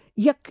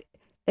 Jekk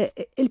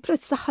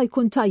il-prezz tagħha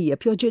jkun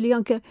tajjeb, joġili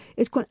anke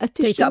tkun qed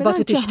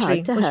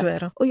tixtri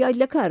u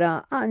jgħidlek ara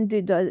għandi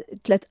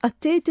 3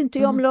 qattiet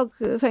inti jomlok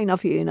fejna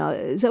fjena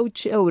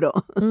 2 euro.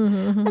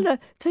 Allora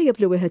tajjeb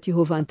li wieħed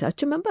jieħu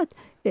vantaġġ, imma mbagħad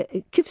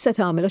kif se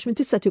tagħmel għax minn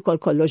tista' tikol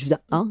kollox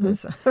f'daqqa.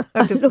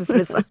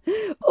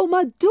 U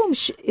ma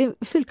ddumx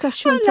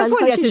fil-kaxxun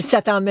tal-ħaxix. Tista'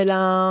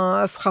 tagħmilha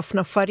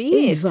f'ħafna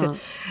affarijiet.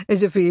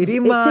 Ġifieri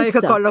ma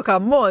jekk ikollok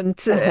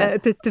ammont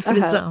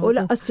tifriża. U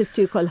laqqas trid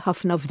tikol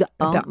ħafna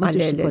f'daqqa.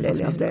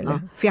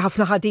 Fi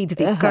ħafna ħadid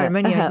dik,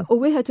 Carmen.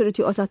 U wieħed irid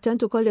joqgħod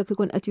attent ukoll jekk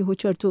ikun qed jieħu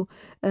ċertu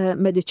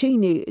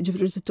mediċini,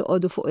 ġifieri trid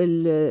toqgħodu fuq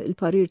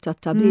il-parir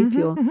tat-tabib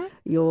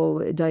jew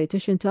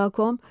dietitian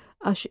tagħkom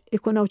għax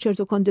ikun hawn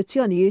ċertu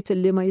kondizzjonijiet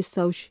li ma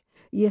jistgħux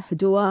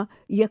jieħduha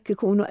jekk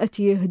ikunu qed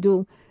jieħdu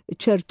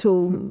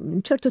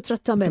ċertu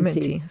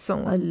trattamenti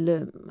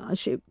għal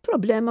xi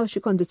problema u xi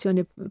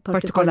kondizzjoni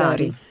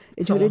partikolari.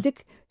 Ġifieri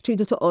dik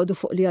tridu toqgħodu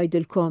fuq li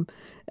jgħidilkom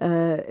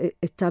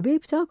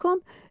it-tabib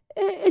tagħkom.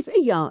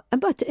 Il-bqija,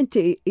 imbagħad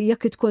inti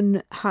jekk tkun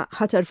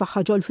ħaterfaħ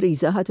ġol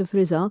friża,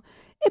 ħatifriża,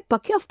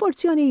 ippakja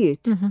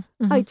f'porzjonijiet.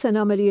 Ħajt se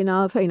nagħmel jiena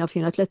fejna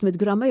fjena 300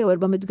 gramma jew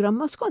 400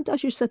 gramma skont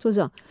għax ix se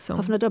tuża.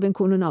 Ħafna drabi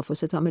nkunu nafu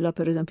se tagħmilha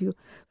pereżempju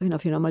fejna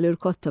fjena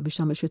mal-irkotta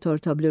biex tagħmel xi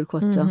torta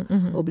bl-irkotta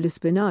u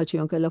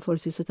bl-ispinaċi jew kellha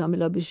forsi se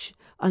tagħmilha biex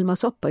għalma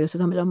soppa jew se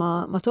tagħmilha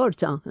ma'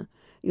 torta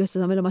jew se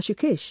tagħmilha ma' xi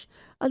kix.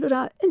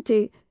 Allura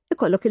inti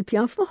ikollok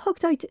il-pjan f'moħħok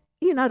tajt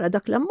jiena ara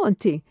dak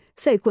l-ammonti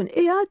se jkun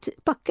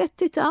qiegħed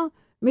pakketti ta'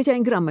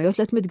 200 gramma jew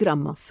 300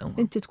 gramma.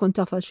 Inti tkun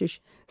taf għal xiex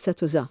se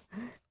tuża.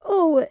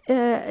 U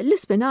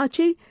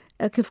l-ispinaċi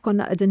kif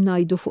konna qegħdin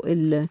ngħidu fuq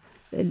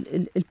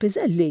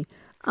il-piżelli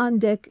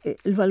għandek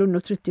il-valur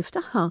nutrittiv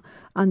tagħha,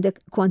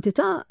 għandek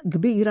kwantità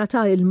kbira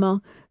ta' ilma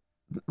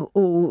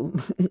u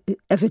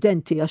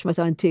evidenti għax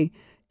meta inti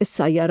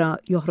is-sajjara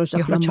joħroġ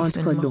dak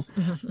l-ammont kollu.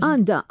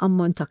 Għandha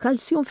ammont ta'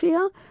 kalsjum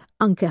fiha,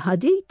 anke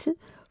ħadid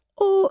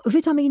u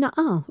vitamina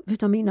A.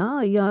 Vitamina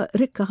A hija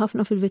rikka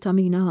ħafna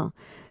fil-vitamina A.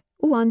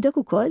 U għandek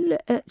ukoll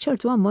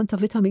ċertu ammont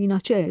ta' vitamina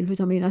C.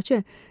 Il-vitamina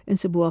C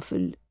insibuha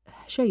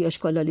fil-ħxejjex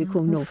kollha li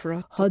jkunu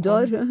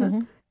ħodor,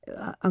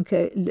 anke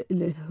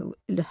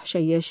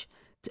l-ħxejjex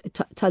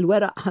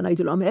tal-weraq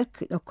ħanajdulhom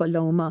hekk, dak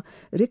kollha huma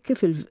rikki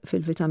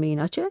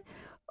fil-vitamina C.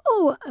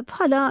 U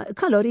bħala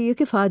kaloriji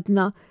kif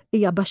għadna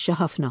hija baxxa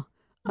ħafna.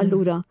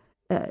 Allura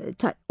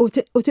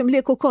u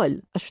timliek ukoll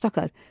għax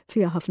ftakar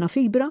fiha ħafna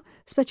fibra,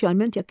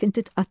 speċjalment jekk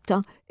inti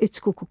tqatta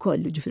it-skuk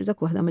ukoll, ġifieri dak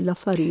waħda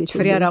mill-affarijiet.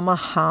 Ġifieri ara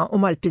magħha u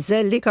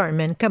mal-piżelli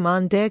Carmen kemm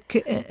għandek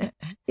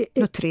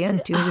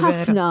nutrienti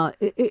ħafna,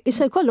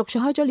 issa jkollok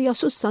xi ħaġa li hija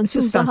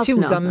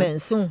sustanzjuża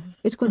immensu.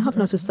 Tkun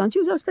ħafna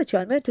sustanzjuża,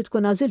 speċjalment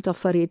tkun għażilt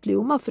affarijiet li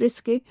huma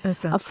friski,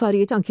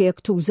 affarijiet anke jekk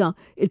tuża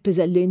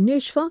il-piżelli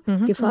nixfa,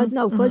 kif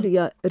għadna wkoll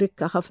hija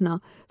rikka ħafna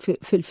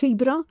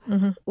fil-fibra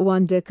u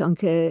għandek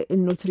anke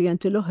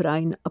il-nutrienti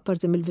l-oħrajn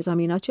apparti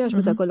mill-vitamina C, għax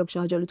meta kollok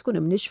xi ħaġa li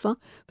tkun imnixfa,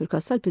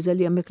 fil-każ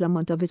tal-piżelli hemmhekk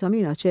l-ammont ta'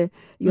 vitamina C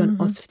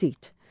jonqos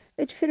ftit.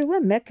 Ġifieri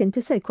hemmhekk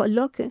inti se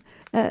jkollok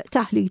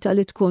taħlita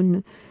li tkun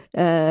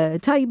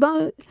tajba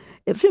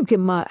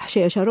flimkien ma'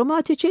 ħxejjex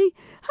aromatiċi,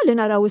 ħalli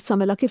naraw issa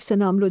mela kif se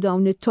nagħmlu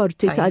dawn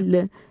it-torti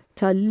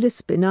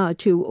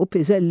tal-ispinaċi u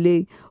piżelli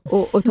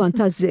u ton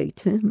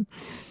taż-żejt.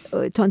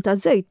 Ton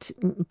taż-żejt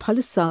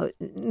bħalissa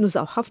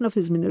nużaw ħafna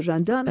fi żmien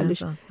ir-Randan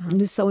għaliex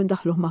nistgħu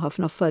ndaħluh ma'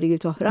 ħafna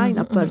affarijiet oħrajn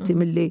apparti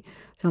milli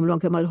tagħmlu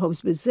anke mal-ħobż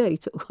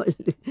biż-żejt ukoll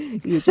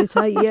jiġi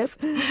tajjeb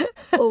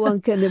u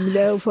anke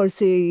nimlew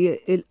forsi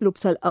l-lub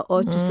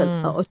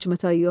tal-qaqoċ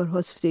meta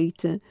jorħos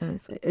ftit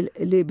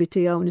il-libi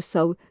tiegħu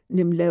nistgħu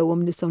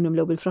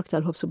nimlew bil-frak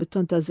tal-ħobż u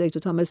bit-ton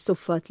taż-żejt u tagħmel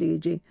stuffat li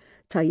jiġi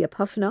tajjeb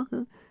ħafna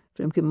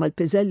flimkien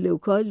mal-piżelli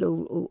wkoll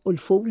u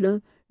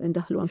l-ful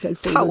ndaħlu anke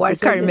l-ful. Tħawar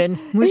Carmen,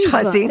 mhux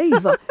ħażin.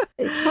 Iva,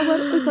 tħawar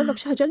u jkollok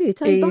xi ħaġa li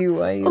tajba.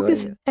 U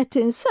kif qed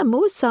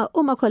insemmu issa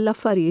huma kollha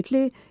affarijiet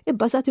li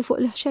bbażati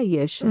fuq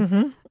il-ħxejjex.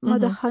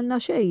 Ma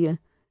daħħalna xejn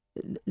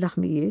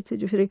l-aħmijiet,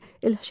 ġifieri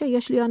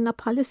il-ħxejjex li għandna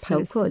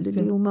bħalissa wkoll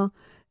li huma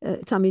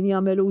ta' min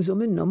jagħmel użu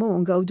minnhom u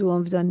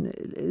ngawduhom f'dan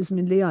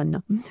iż-żmien li għandna.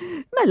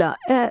 Mela,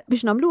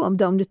 biex nagħmluhom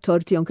dawn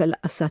it-torti jew kellha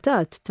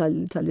qassatat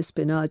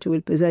tal-ispinaċ u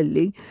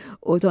l-piżelli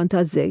u ton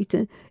taż-żejt,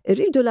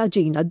 irridu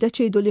l-aġina,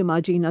 ddeċidu li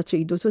ma' aġina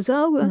tridu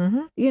tużaw.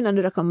 Jiena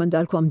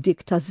nirrakkomandalkom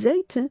dik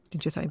taż-żejt.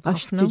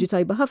 Tiġi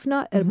tajba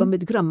ħafna,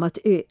 400 gramma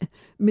tqiq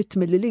 100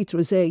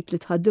 millilitru żejt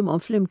li tħaddimhom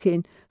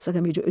flimkien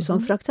sakemm jiġu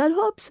qishom frak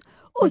tal-ħobż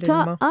u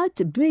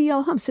taqgħad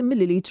b'150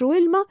 millilitru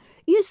ilma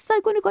jista'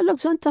 jkun ikollok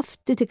bżonn ta'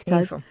 ftit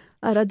iktar.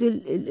 Ara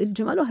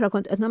il-ġimgħa l-oħra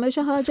kont qed nagħmel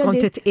xi ħaġa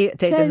li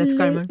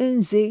kelli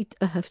nżid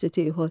ftit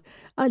ieħor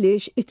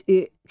għaliex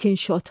it-tqiq kien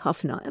xott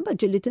ħafna. Imma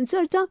ġilli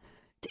tinserta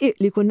tqiq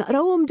li jkun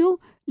naqra għomdu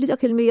li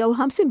dak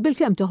il-150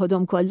 bil-kemm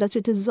toħodhom kollha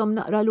trid iżżomm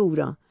naqra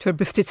lura.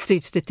 Ċerbi ftit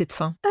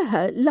titfa'.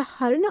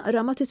 L-aħħar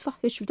naqra ma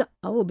titfaħħix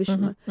f'daqqa u biex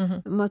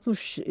ma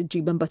tmux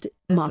ġiben bat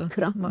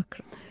makra.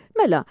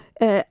 Mela,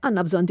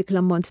 għandna bżonn dik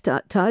l-ammont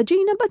ta'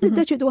 ġina, bad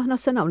niddeċidu aħna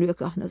se nagħmlu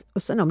jekk aħna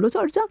se nagħmlu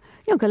torta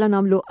jew kellha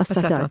nagħmlu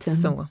assatat.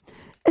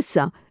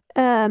 Issa,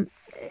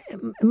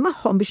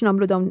 magħhom biex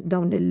nagħmlu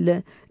dawn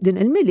din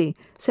il-mili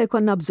se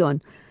jkollna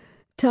bżonn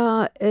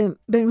ta'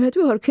 bejn wieħed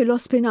ieħor kilo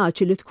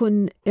spinaċi li tkun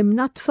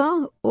imnatfa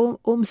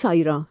u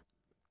msajra.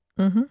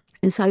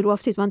 Insajruha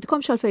ftit, ma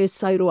għandkomx għalfejn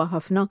issajruha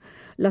ħafna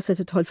la se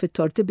tidħol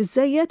fit-torti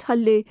biżżejjed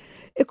ħalli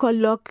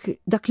ikollok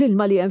dak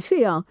l-ilma li hemm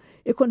fiha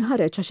ikun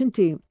ħareġ għax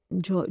inti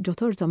ġo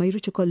torta ma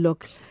jridx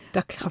ikollok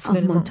dak ħafna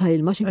ilma ta'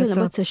 ilma xi kellha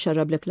ma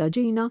tsexxarrablek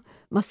l-aġina,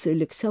 ma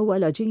ssirlik sewwa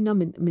l-aġina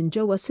minn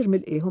ġewwa ssir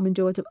mill-qiegħ u minn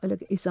ġewwa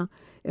tibqalek isa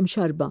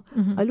mxarba.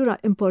 Allura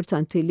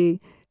importanti li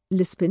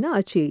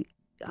l-ispinaċi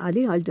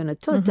għalija għal din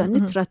it-torta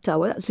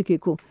nittrattawha daqs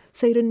kieku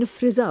sejrin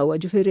nifriżawha,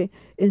 ġifieri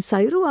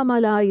insajruha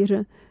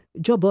malajr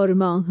ġo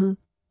borma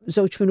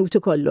 2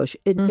 minuti kollox,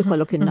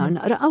 ikollok in-nar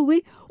naqra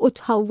qawwi u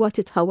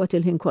titħawwat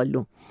il-ħin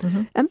kollu.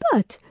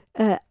 Imbagħad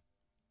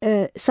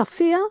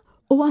saffija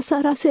u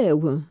għasara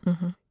sew.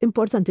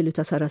 Importanti li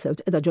ta' sara sew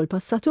edha ġol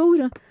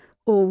passatur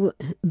u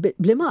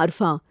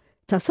bl-marfa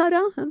ta'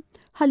 sara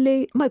ħalli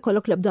ma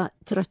jkollok lebda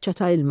traċċa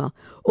ta' ilma.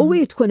 U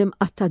tkun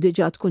imqatta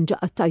diġà tkun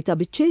ġaqattajta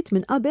biċċiet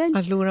minn qabel,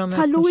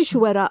 tħallu wix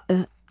weraq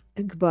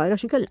kbar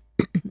għax inkella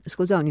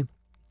skużawni.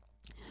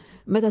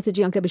 Meta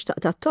tiġi anke biex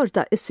taqta'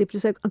 torta, issib li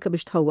anke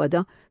biex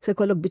tħawwada se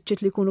jkollok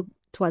biċċiet li jkunu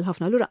twal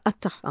ħafna, allura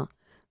qattaħħa.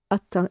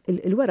 Qatta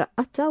il-weraq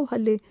qattaw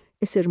ħalli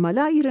isir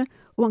malajr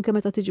u anke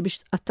meta tiġi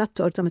biex tqatta'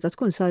 torta meta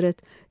tkun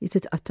saret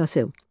titqatta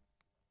sew.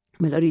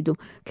 Mela rridu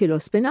kilo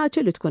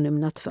spinaċi li tkun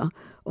imnatfa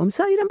u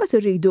msajra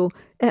mbagħad irridu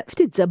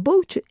ftit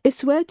żabbuċ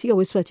iswed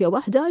jew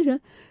aħdar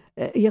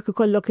jekk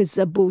ikollok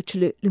iż-żabbuċ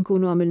li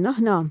nkunu għamilna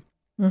aħna.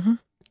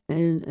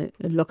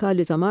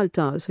 Il-lokali ta'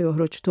 Malta se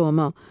joħroġ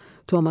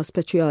toma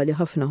speċjali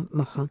ħafna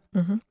magħha.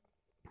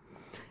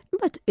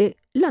 Imbagħad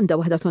l-għanda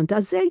waħda ton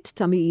ta' żejt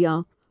ta'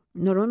 100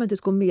 normalment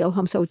tkun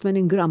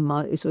 185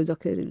 gramma isu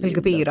dak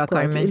il-kbira,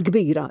 Carmen.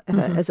 Il-kbira,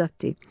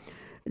 eżatti,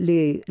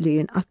 li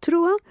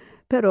jinqattruha,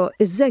 però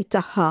iż-żejt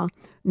tagħha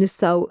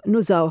nistgħu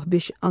nużawh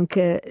biex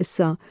anke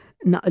issa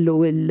naqlu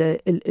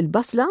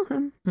il-basla,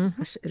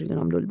 għax irridu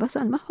nagħmlu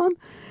l-basal magħhom.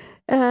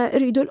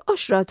 Rridu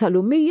l-qoxra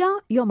tal-lumija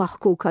jew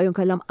maħkuka jew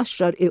kellha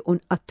mqaxxar u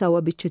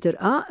nqattawha biċċi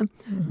tirqaq,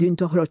 din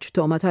toħroġ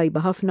toma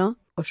tajba ħafna,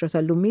 qoxra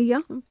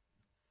tal-lumija.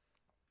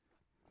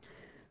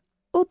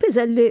 U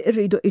piżelli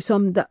rridu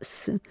isom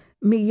daqs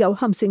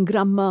 150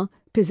 gramma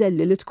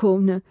piżelli li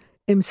tkun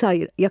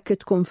imsajr.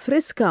 Jekk tkun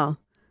friska,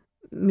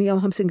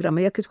 150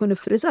 gramma, jekk tkun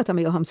iffriżata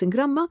 150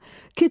 gramma,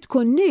 kif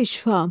tkun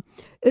nixfa,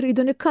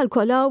 irridu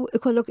nikkalkolaw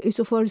ikollok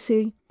qisu forsi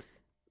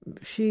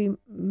xi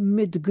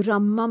 100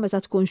 gramma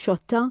meta tkun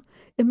xotta,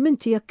 imma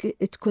inti jekk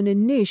tkun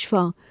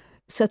innixfa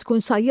se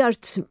tkun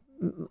sajjart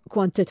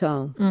kwantità.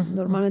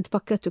 Normalment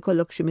pakkett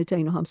ikollok xi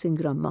 250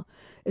 gramma.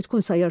 Tkun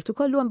sajjart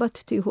ukollu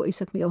mbagħad tieħu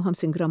qisek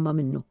 150 gramma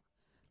minnu.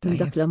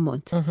 Dak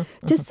l-ammont.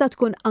 Tista'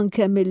 tkun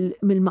anke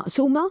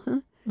mill-maqsuma,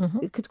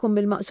 kif tkun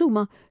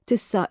mill-maqsuma,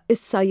 tista'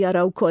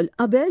 issajjara wkoll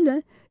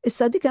qabel,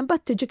 issa dik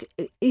imbagħad tiġi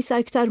qisha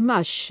iktar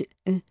maxx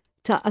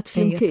taqgħod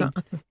flimkien.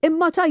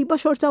 Imma tajba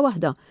xorta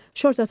waħda,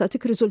 xorta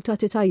tagħtik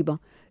riżultati tajba.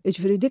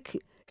 Jiġifieri dik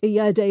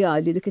hija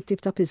ideali dik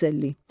it-tip ta'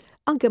 piżelli.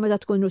 Anke meta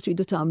tkunu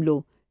tridu tagħmlu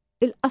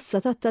il-qassa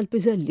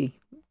tal-piżelli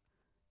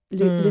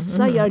li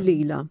ssajjar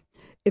lila.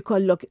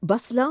 Ikollok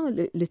basla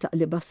li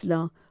taqli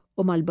basla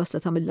u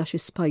mal-basla tagħmilha xi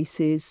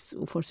spices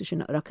u forsi xi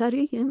naqra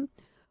kari,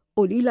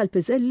 u lila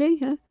l-piżelli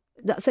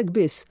daqshekk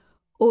biss.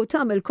 U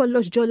tagħmel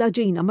kollox ġo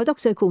laġina, ma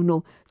dawk se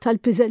jkunu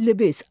tal-piżelli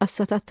biss,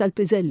 qassatat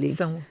tal-piżelli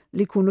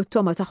li jkunu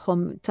t-toma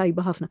tagħhom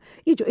tajba ħafna.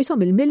 Jiġu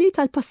qishom il-mili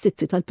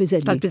tal-pastitti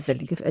tal-piżelli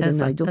kif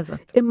qegħdin ngħidu.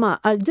 Imma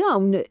għal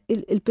dawn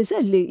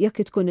il-piżelli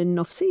jekk tkun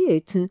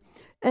in-nofsijiet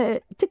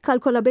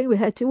tikkalkola bejn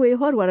wieħed u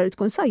ieħor wara li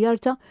tkun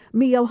sajjarta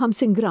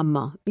 150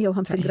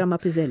 gramma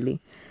piżelli.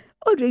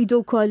 U rridu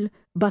wkoll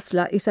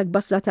basla, isek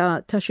basla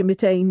ta' xi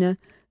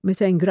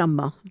 200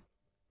 gramma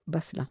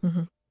basla.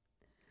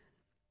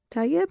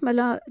 Tajjeb,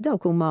 mela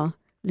dawk huma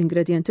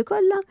l-ingredjenti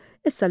kollha,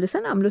 issa li se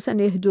nagħmlu se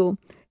nieħdu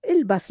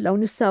il-basla u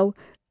nistgħu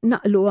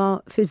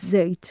naqluha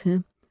fiż-żejt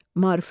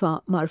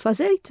marfa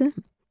żejt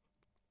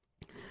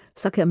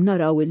sakemm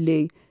naraw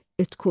illi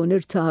tkun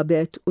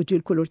irtabet u ġi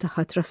l-kulur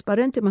tagħha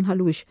trasparenti ma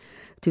nħallux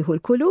tieħu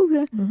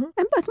l-kulur.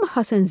 Imbagħad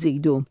magħha se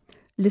nżidu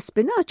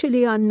l-ispinaċi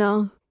li għandna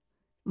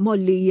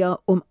mollija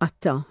u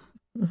mqatta.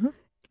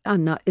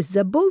 Għandna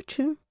iż-żabbuċ,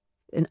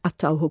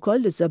 inqattawh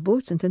ukoll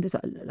iż-żabbuċ, intendi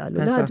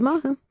l-adma.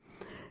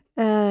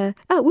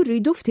 U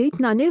rridu ftit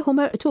nanieħu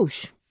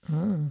merqtux.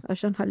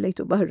 Għaxan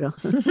ħallejtu barra.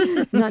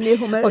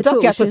 Nanieħu merqtux. U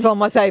dak jagħtu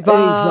tomma tajba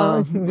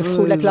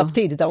nifsulek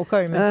l-aptid daw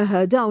karmi.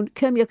 Dawn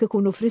kemm jekk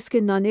ikunu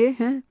friski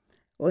nanieħ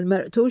u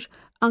l-merqtux,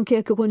 anke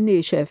jekk ikun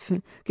niexef.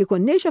 Kif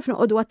ikun niexef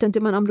noqogħdu attenti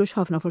ma nagħmlux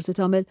ħafna, forsi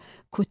tagħmel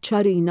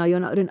kuċċarina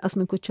jew naqra inqas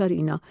minn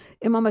kuċċarina.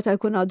 Imma meta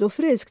jkun għadu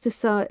frisk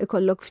tista'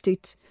 ikollok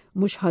ftit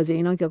mhux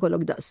ħażin, anke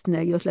jkollok daqs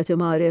tnej jew tliet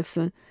imaref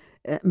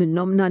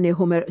minnhom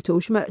nanieħu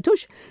merqtux.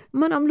 Merqtux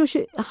ma nagħmlux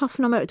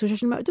ħafna merqtux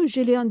għax il-merqtux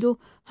ġieli għandu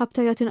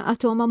ħabta jagħti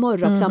inqathom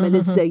morra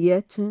b'tagħmel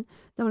iż-żejjed.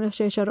 Dawn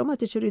il-ħxejjex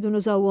aromatiċi rridu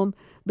nużawhom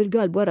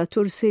bil-galb wara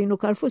tursin u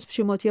karfus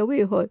b'xi mod jew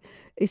ieħor.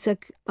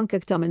 Isek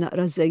anke tagħmel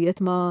naqra żejjed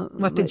ma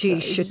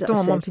tiġix,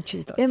 it-tom ma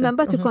tiġix. Imma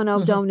mbagħad ikun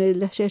hawn dawn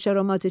il-ħxejjex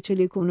aromatiċi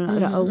li jkunu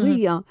naqra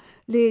qawwija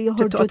li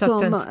joħorġu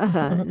tom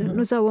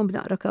nużawhom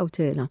b'naqra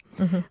kawtela.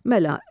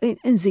 Mela,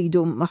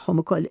 nżidu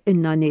magħhom ukoll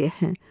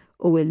in-nanieħ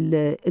u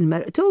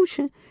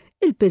l-merqtux,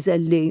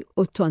 il-piżelli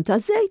u t-ton ta'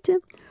 żejt,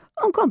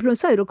 u nkomplu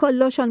nsajru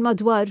kollox għal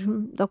madwar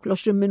dak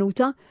l-20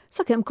 minuta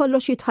sakemm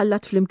kollox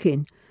jitħallat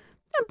flimkien.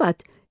 Imbagħad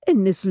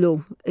inniżlu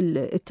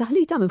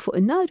it-taħlita minn fuq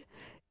in-nar,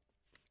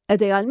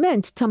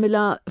 idealment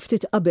tagħmilha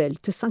ftit qabel,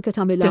 tista' anke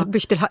tagħmilha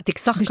biex tilħaq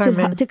tiksaħ biex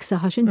tilħaq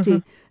tiksaħ għax inti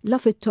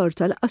la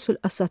fit-torta laqqas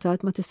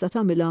fil-qassatat ma tista'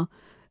 tagħmilha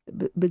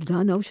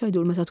bil-dana u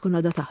xajdur meta tkun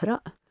għadha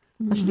taħraq.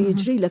 Għax li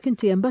jiġrilek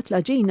inti imbagħad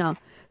l-ġina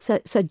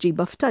se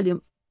ġġibha f'tali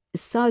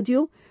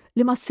stadju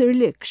li ma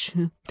ssirlikx.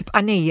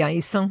 Tibqa' nejja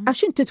jisa. Għax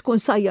inti tkun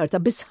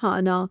sajjarta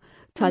bisħana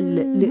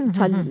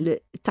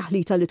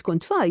tal-taħlita li tkun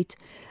tfajt,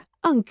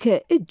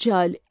 anke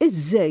iġġal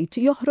iż-żejt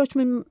joħroġ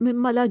minn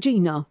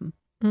malaġina.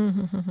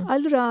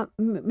 Allura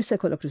mista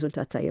jkollok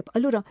riżultat tajjeb.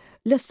 Allura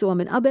lestuha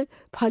minn qabel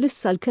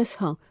bħalissa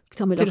l-kesħa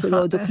tagħmilha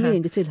fil-għodu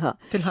kmieni tilħaq.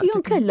 Jew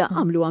kellha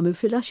għamluha minn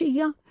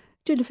filgħaxija,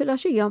 ġieli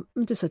filgħaxija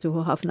tista'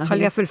 tieħu ħafna.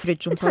 Ħallija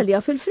fil-friġġ. Tħallija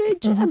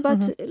fil-friġġ,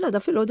 imbagħad l-għada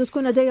fil-għodu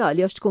tkun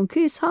ideali għax tkun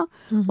kiesħa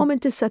u minn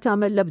tista'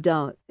 tagħmel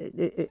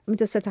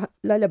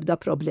l-ebda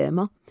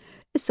problema.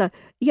 Issa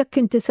jekk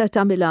inti se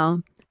tagħmilha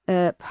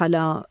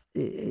bħala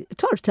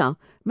torta,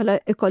 mela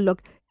ikollok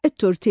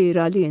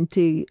it-tortira li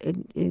inti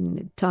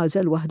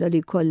tażel waħda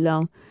li kollha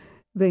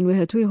bejn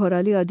wieħed u ieħor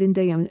li għadin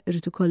dejjem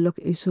irid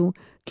ikollok qisu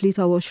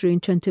 23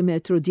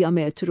 centimetru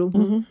diametru.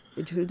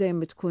 Jiġifieri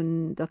dejjem tkun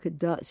dak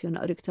id-daqs jew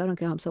naqra iktar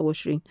anke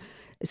 25.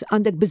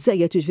 Għandek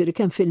biżejjed jiġifieri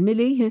kemm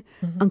fil-mili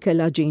anke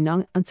l-aġina,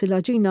 anzi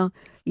l-aġina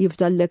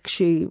jifdallek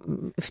xi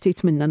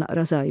ftit minnha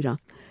naqra żgħira.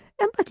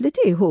 Imbagħad li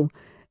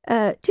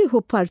tieħu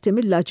parti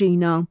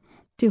mill-aġina,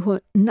 tieħu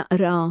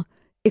naqra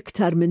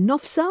iktar minn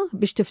nofsa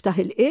biex tiftaħ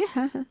il-qiegħ,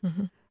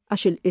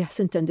 għax il-qiegħ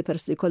sintendi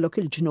peress li jkollok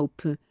il-ġnub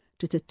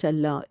trid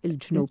tittella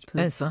il-ġnub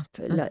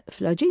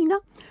fl-aġina,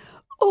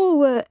 u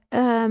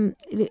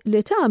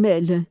li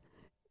tagħmel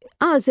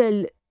għażel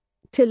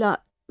tila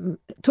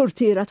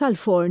tortira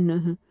tal-forn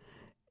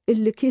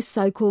illi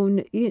kissa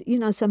jkun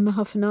jiena nsemmi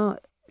ħafna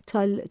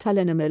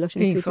tal-enamel għax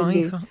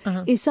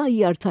insib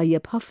isajjar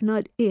tajjeb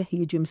ħafna, l-qiegħ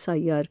jiġi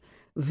msajjar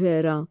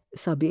vera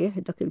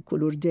sabiħ, dak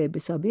il-kulur debi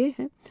sabiħ.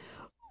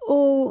 u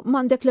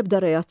m'għandek l-ebda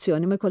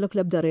reazzjoni, ma jkollok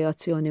l-ebda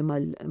reazzjoni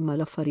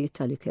mal-affarijiet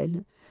tal-ikel.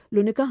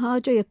 L-unika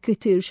ħaġa jekk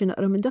kitir xi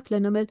naqra minn dak li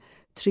nagħmel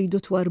tridu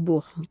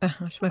twarbuh.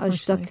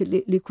 Għax dak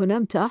li jkun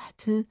hemm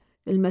taħt,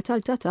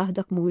 il-metall ta' taħt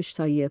dak mhuwiex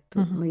tajjeb,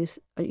 ma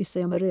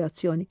jista' jagħmel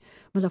reazzjoni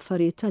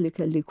mal-affarijiet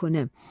tal-ikel li jkun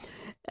hemm.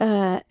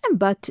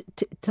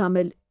 Imbagħad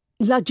tagħmel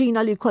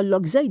l-aġina li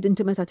jkollok żejt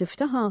inti meta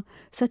tiftaħa,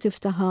 se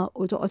tiftaħa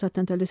u toqgħod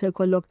attenta li se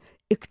jkollok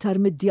iktar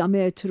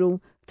mid-diametru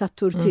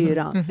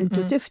tat-turtiera.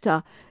 Intu tifta'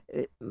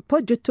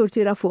 poġġi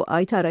t-turtiera fuq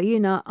tara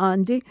jiena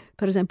għandi,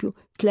 pereżempju,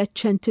 3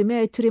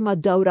 ċentimetri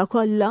mad-dawra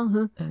kollha.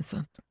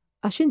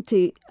 Għax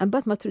inti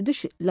imbagħad ma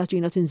tridix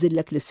l-aġina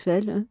tinżillek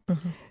l-isfel.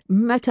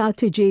 Meta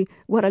tiġi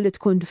wara li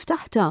tkun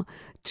ftaħta,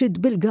 trid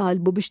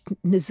bil-galbu biex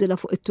tniżilha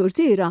fuq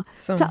it-turtiera,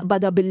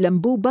 taqbada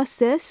bil-lembuba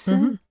stess.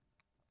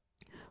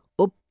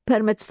 U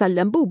permezz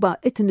tal-lembuba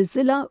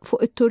tniżilha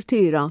fuq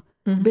it-turtiera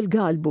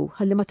bil-galbu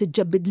ħalli ma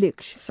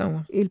tiġġebbidlikx.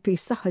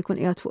 Il-pis tagħha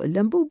jkun qiegħed fuq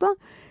il-lembuba.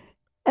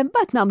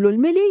 Imbagħad nagħmlu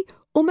l-mili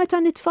u meta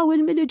nitfgħu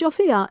il-mili ġo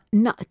fiha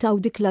naqtaw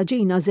dik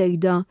l-aġina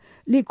żejda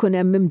li jkun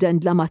hemm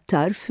imdendla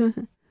mat-tarf.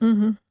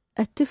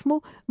 Qed tifhmu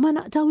ma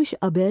naqtawx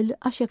qabel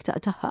għax jekk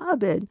taqtaħħa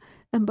qabel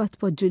imbagħad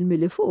tpoġġi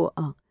l-mili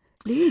fuqha.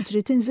 Li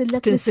jiġri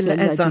tinżillek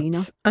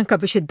l-aġina. Anka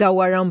biex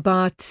iddawwar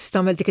imbagħad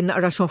tagħmel dik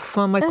in-naqra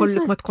xoffa ma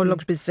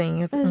tkollokx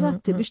biżżejjed.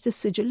 Eżatti biex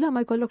tissiġilla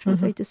ma jkollokx minn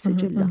fejn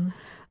tissiġilla.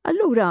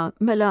 Allura,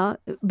 mela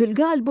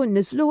bil-galbu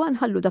nniżluha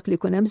nħallu dak li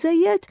jkun hemm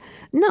żejjed,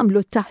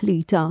 nagħmlu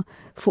t-taħlita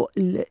fuq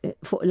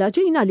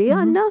l-aġina li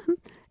għandna,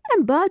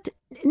 imbagħad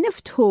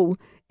niftħu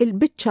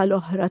il-biċċa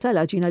l-oħra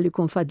tal-aġina li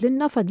jkun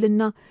fadlinna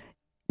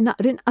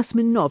naqri inqas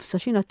minn nofs,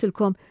 għax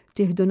għattilkom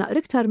tieħdu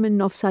naqri iktar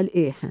minn nofs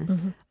għal-qiegħ.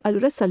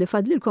 Allura issa li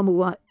fadlilkom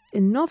huwa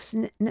n-nofs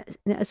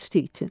neqes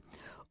ftit.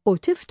 U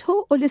tiftħu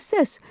u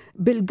l-istess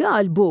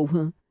bil-galbu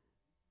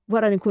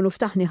wara li nkunu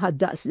ftaħni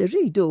ħaddaqs li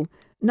rridu,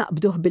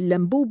 naqbduh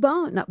bil-lembuba,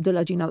 naqbdu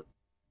l-aġina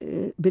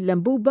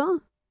bil-lembuba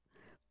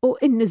u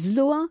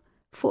inniżluha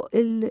fuq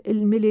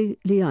il-mili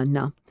li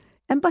għandna.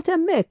 Imbagħad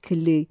hemmhekk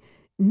li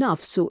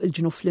nafsu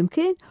il-ġnuf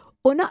flimkien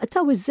u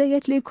naqtaw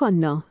iż-żejjed li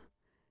jkollna.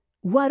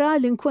 Wara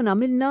li nkun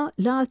għamilna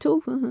latu,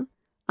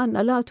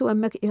 għandna latu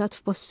hemmhekk qiegħed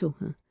f'postu.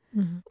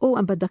 U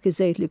imbagħad dak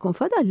iż-żejjed li jkun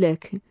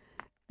fadallek,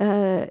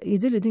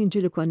 jidhirli din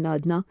ġieli konna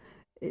għadna.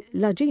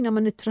 L-aġina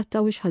ma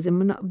nittrattawx ħażin,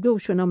 ma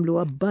naqbdux u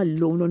nagħmluha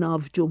ballun u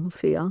nafġu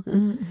fiha.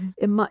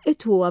 Imma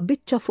itwuha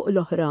biċċa fuq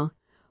l-oħra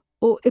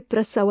u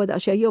ippressawha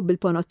daqsxejn jew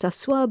bil-ponot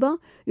tas-swaba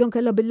jew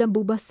nkella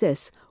bil-lembuba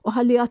stess u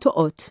ħalliha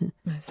toqgħod.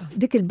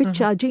 Dik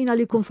il-biċċa aġina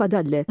li jkun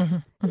fadallek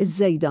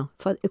iż-żejda,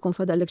 ikun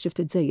fadallek xi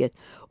ftit żejjed.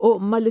 U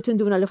malli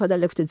tinduna li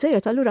fadallek ftit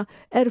żejjed, allura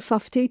erfa'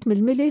 ftit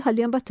mill-mili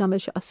ħalli mbagħad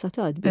tagħmel xi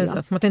qassatat biha.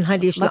 Eżatt, ma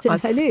tinħallix laqas.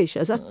 Ma tinħallix,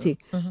 eżatti,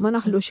 ma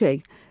naħlu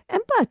xejn.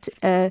 Imbagħad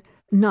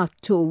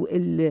nattu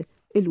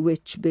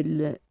il-wiċċ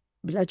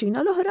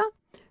bil-aġina l-oħra,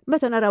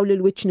 meta naraw li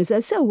l-wiċċ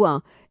niżel sewwa,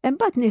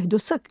 imbagħad nieħdu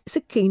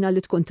sikkina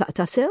li tkun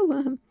taqta' sew,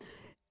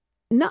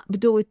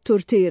 naqbdu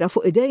t-turtiera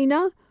fuq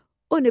idejna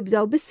u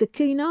nibdaw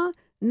bis-sikkina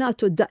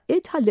nagħtu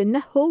d-daqqiet ħalli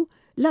nneħħu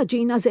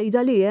l-aġina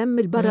żejda li hemm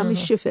mill-barra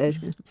mix-xifer.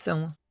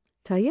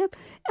 Tajjeb,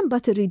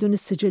 imbagħad irridu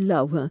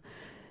nissiġillaw.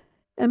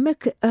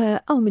 Hemmhekk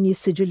hawn min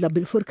jissiġilla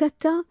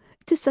bil-furketta,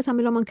 tista'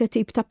 tagħmilhom anke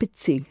tip ta'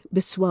 pizzi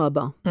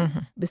bis-swaba,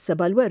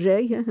 bis-seba'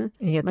 l-werrej.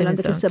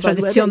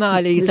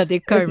 Tradizzjonali ta'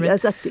 dik Carmen.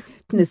 Eżatti,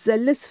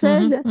 tniżżel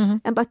l-isfel,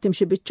 imbagħad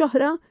timxi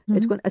biċ-ċoħra,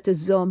 tkun qed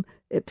iżżomm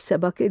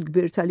b'sebak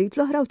il-kbir tal-id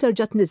l-oħra u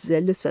terġa'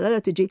 tniżżel l-isfel, ara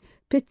tiġi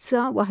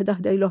pizza waħda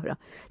ħdej l-oħra.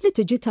 Li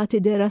tiġi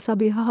tagħti dera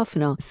sabiħa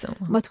ħafna.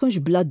 Ma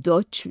tkunx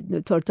bladdoċ,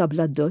 torta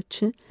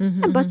bladdoċ.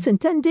 Imbagħad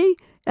sintendi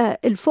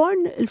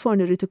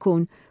il-forn irid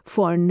ikun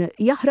forn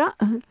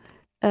jaħraq.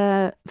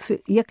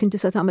 Jekk inti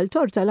se tagħmel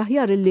torta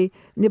l-aħjar illi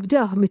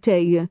nibdew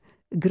 200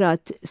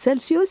 grad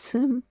Celsius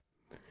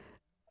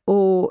u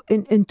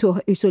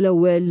intuh isu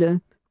l-ewwel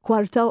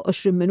kwarta u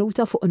 20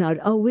 minuta fuq nar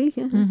qawwi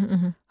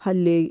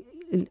ħalli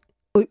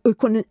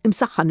jkun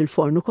imsaħħan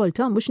il-forn ukoll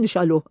ta' mhux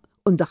nixaluh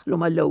u ndaħlu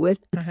mal-ewwel.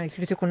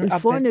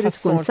 Il-forn irid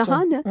tkun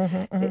saħan.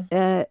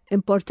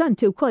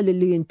 Importanti wkoll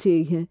li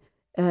inti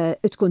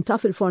tkun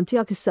taf il-forn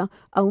tiegħek issa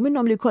hawn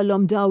minnhom li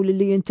jkollhom dawl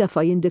li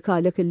jintefa'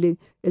 jindikalek illi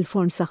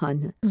il-forn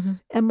saħan.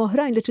 Hemm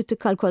oħrajn li trid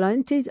tikkalkola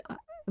inti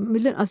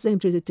mill-inqas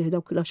dejjem trid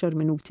ittieħdaw kull 10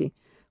 minuti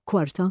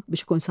kwarta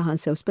biex ikun saħan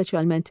sew,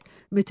 speċjalment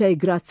 200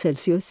 grad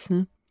Celsius.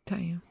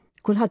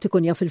 Kulħadd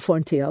ikun jaf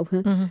il-forn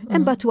tiegħu.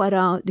 Imbagħad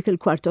wara dik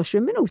il-kwarta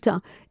 20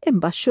 minuta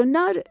imbaxxu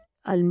n-nar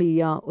għal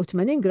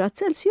 180 grad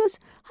Celsius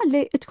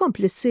ħalli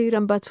tkompli ssir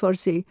imbagħad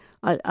forsi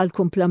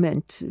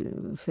għall-kumplament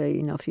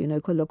fejn fina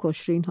jkollok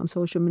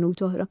 20-25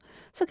 minuta oħra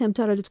sakemm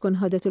tara li tkun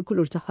ħadet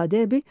il-kulur tagħha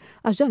debi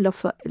għax dan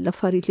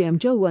l-affarijiet li hemm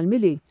ġewwa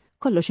l-mili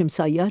kollox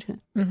imsajjar.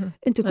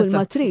 Inti kull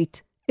ma trid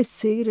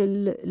issir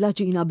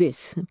l-aġina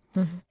biss.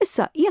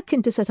 Issa jekk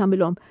inti se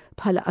tagħmilhom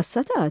bħala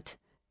qassatat,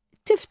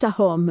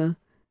 tiftaħhom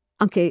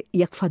anke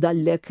jekk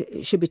fadallek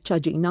xi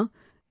biċċa ġina,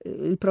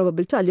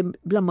 il-probabilità li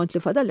bl-ammont li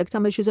fadallek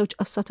tagħmel xi żewġ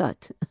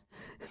qassatat.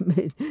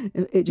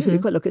 ġifieri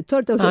kollok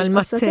it-torta u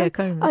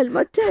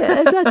għal-matte,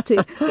 eżatti.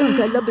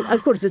 Kella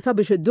għal-kurzita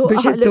biex idduq.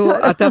 Biex idduq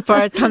ta'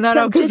 part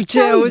ħanaraw kif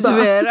ġew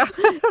ġvera.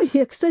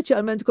 Jekk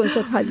speċjalment tkun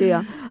se tħallija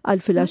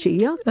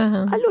għal-filgħaxija.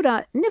 Allura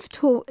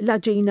niftħu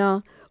l-aġina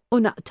u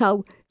naqtaw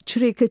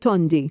ċriki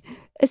tondi.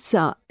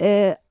 Issa,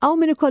 għaw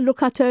min ikollu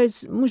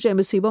cutters, mhux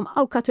dejjem isibhom,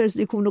 għaw cutters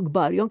li jkunu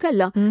kbar. Jon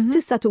kella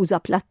tista' tuża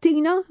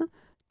plattina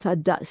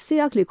tad-daqs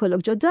tiegħek li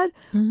jkollok ġoddar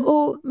u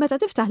meta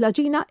tiftaħ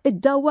l-aġina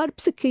iddawwar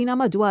b'sikkina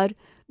madwar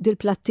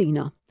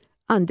dil-plattina.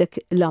 Għandek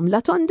l-amla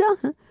tonda,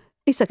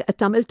 issa qed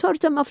tagħmel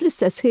torta ma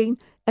fl-istess ħin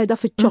qiegħda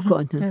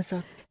fiċ-ċokon.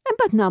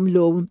 Imbagħad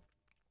nagħmlu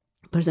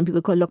pereżempju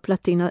jkollok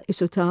plattina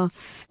isu ta'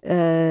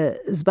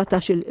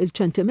 17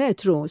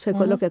 il-ċentimetru, se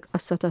jkollok hekk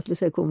assatat li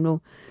se jkunu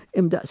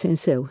imdaqsin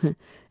sew.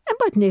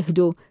 Imbagħad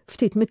nieħdu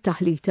ftit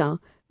mit-taħlita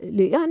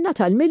li għandna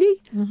tal-mili,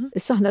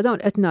 issa aħna dawn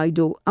qed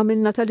ngħidu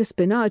għamilna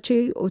tal-ispinaċi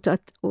u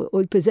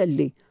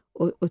l-piżelli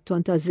u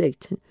t-ton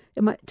taż-żejt.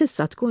 Imma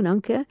tista' tkun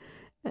anke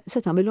se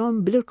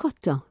tagħmilhom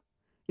bl-irkotta.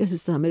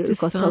 Tista' tagħmel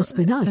irkotta u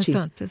spinaċi.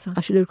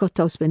 Għax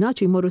l-irkotta u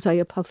spinaċi jmorru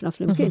tajjeb ħafna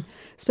flimkien.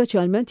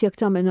 Speċjalment jekk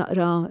tagħmel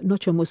naqra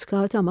noċe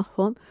muskata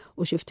magħhom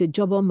u xi ftit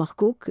ġobhom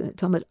maħkuk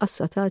tagħmel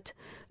qassatat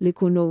li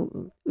jkunu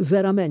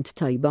verament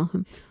tajba.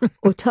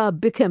 U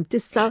tabbi kemm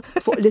tista'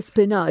 fuq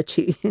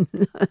l-ispinaċi.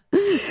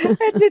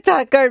 Qed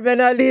nitakkar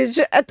minn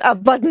għaliex qed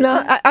qabbadna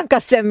anke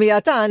s-semmija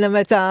tagħna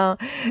meta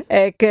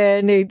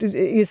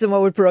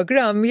jisimgħu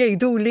il-programm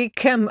jgħiduli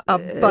kemm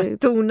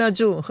qabbattuna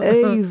ġuħ.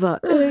 Iva,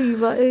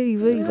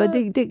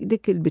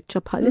 dik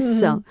il-biċċa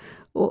bħalissa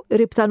u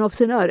ribta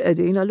nofsinhar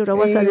qegħdin, allura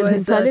wasal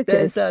il-ħin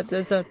tal-ikel.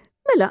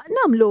 Mela,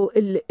 nagħmlu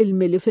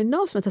il-milli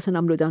fin-nofs, meta se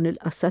nagħmlu dawn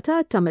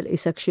il-qassatat, tagħmel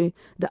qisek xi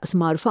daqs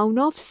marfa u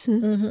nofs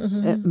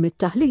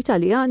mit-taħlita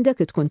li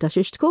għandek tkun ta'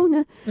 xiex tkun.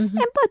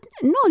 Imbagħad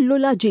nollu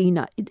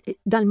l-aġina,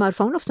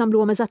 dal-marfa u nofs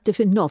nagħmluhom eżatti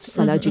fin-nofs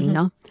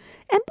tal-aġina.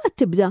 Imbagħad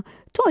tibda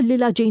tolli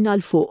l-aġina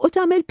l fuq u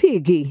tagħmel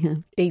pigi.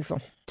 Iva.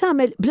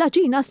 Tagħmel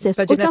bl-aġina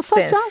stess u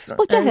tafassa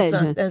u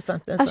teħel.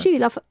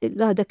 Għaxila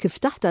l-għadek kif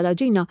taħta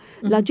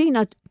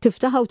l-aġina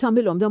tiftaħa u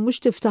tagħmilhom, dan mhux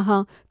tiftaħa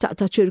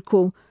taqta'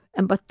 ċirku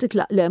imbagħad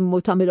titlaq lemm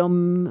u tagħmilhom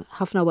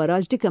ħafna wara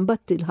dik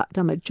imbagħad tilħaq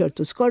tagħmel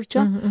ċertu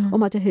skorċa u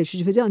ma teħilx,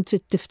 ġifieri dawn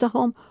trid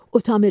tiftaħhom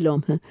u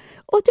tagħmilhom.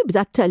 U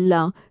tibda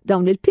tella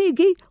dawn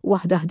il-pigi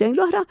waħda ħdejn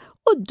l-oħra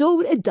u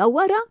ddur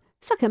id-dawwara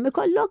sakemm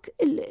ikollok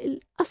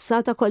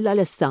il-qassata kollha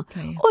lesta.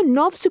 U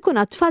n-nofs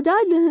ikun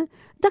tfadal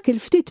dak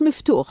il-ftit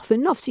miftuħ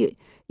fin-nofs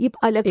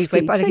jibqa' lek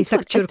ftit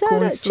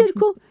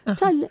ċirku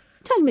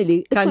tal-mili.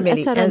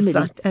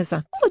 Eżatt.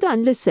 U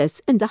dan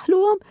l-istess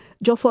indaħluhom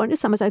ġo forn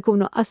issa meta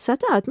jkunu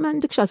qassatat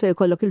m'għandekx għalfejn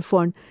jkollok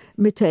il-forn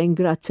 200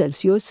 grad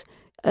Celsius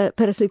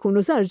peress li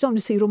jkunu żgħar dawn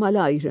isiru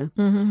malajr.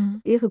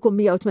 Jekk ikun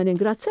 180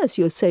 grad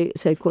Celsius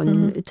se jkun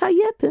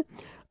tajjeb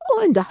u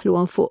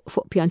ndaħluhom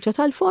fuq pjanċa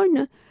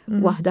tal-forn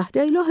waħda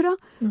ħdej l-oħra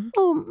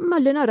u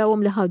malli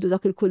narawhom li ħadu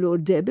dak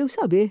il-kulur debi u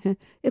sabiħ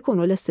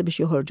ikunu lesti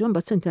biex joħorġu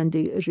mbagħad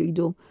sintendi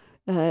rridu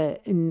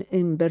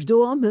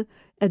inberduhom,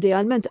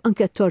 idealment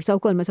anke t-torta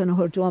wkoll meta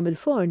noħorġuhom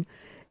il-forn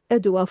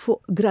eduha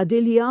fuq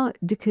gradilja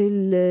dik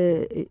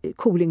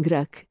il-cooling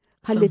rack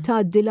ħalli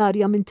tgħaddi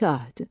l-arja minn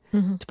taħt.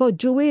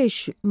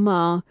 Tpoġġuhiex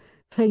ma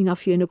fejna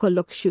fien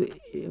ikollok xi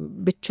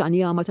biċċa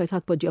njama tajt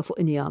tpoġġiha fuq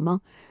injama.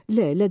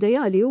 Le,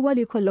 l-ideali huwa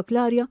li jkollok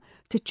l-arja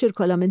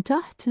tiċċirkola minn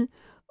taħt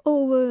u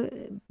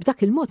b'dak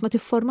il-mod ma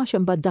tifformax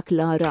imbagħad dak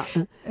l-araq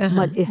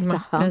mal-qiegħ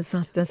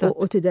tagħha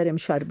u tidher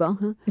imxarba.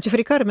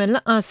 Ġifieri Carmen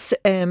laqas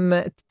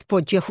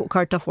tpoġġiha fuq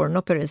karta forno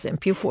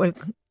pereżempju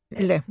fuq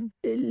le.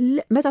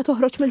 Meta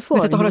toħroġ mill-forn.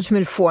 Meta toħroġ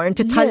mill-forn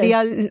titħallija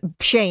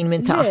b'xejn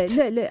minn taħt.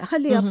 Le,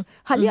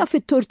 ħallija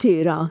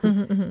fit-turtiera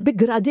bi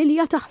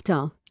gradilja taħta.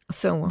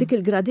 Dik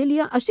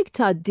il-gradilja għax dik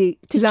tgħaddi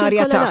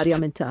tiċċirkola l-arja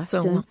minn taħt.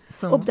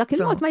 U b'dak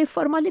il-mod ma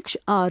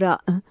jifformalikx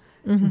araq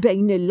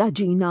bejn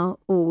il-laġina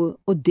u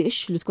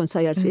d-dix li tkun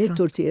sajjart fija,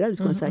 il-turtira li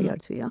tkun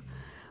sajjart fija.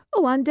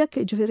 U għandek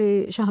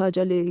ġifieri xi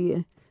ħaġa li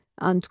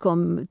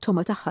għandkom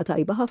toma tagħha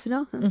tajba ħafna.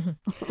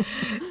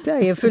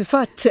 Tajjeb,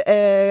 fil-fatt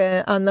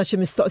għandna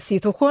xi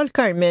mistoqsijiet ukoll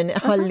Carmen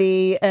ħalli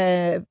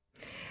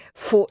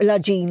fuq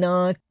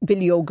l-aġina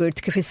bil-yogurt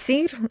kif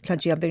issir,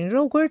 l-aġina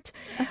bil-yogurt,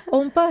 u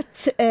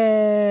mbagħad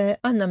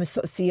għandna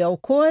mistoqsija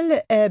wkoll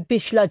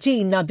biex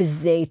l-aġina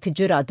biż-żejt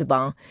tiġi radba.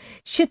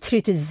 Xi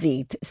trid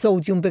iżżid?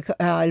 Sodium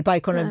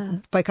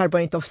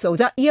bicarbonate of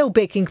soda jew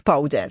baking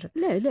powder?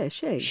 Le,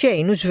 xejn.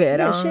 Xejn, mhux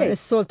vera.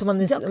 Is-soltu ma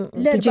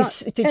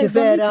tiġi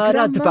vera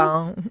radba.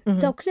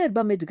 Dawk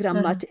l-400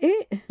 gramma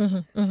tqiq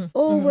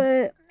u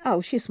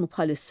x'ismu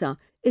bħalissa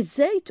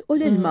iż-żejt u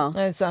l-ilma.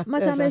 Ma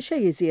tagħmel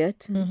xejn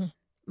iżjed.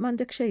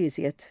 M'għandek xejn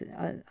iżjed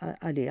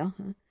għalija.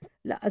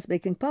 Laqqas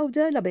baking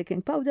powder, la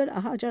baking powder,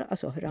 ħaġa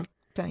laqas oħra.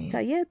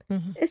 Tajjeb,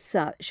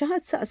 issa xi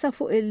ħadd saqsa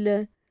fuq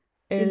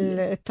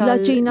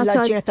l-aġina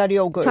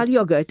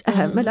tal-yogurt.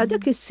 Mela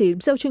dak issir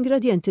b'żewġ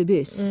ingredjenti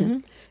biss.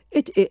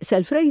 It-tqiq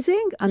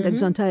self-raising, għandek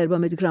bżonn ta'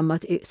 400 gramma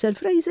tqiq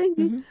self-raising,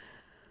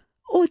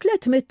 u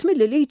 300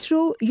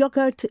 millilitru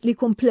yogurt li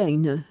jkun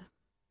plain.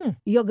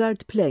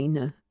 Yogurt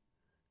plain.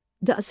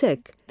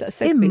 Daqshekk.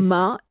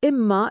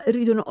 Imma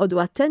rridu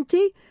noqogħdu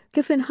attenti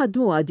kif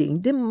inħadmuha din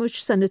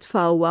mhux se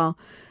nitfawha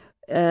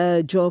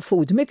ġo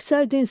food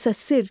mixer, din se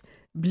ssir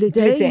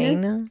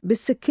bl-idejn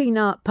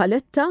bis-sikkina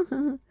paletta.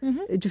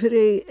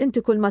 Ġifieri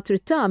inti kull ma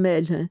trid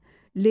tagħmel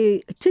li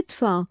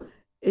titfa'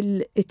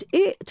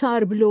 it-tqiq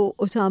tarblu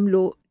u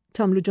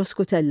tagħmlu ġo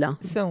skutella.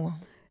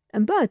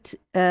 Imbagħad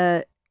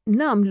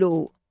nagħmlu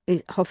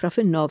ħofra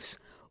fin-nofs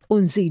u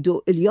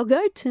nżidu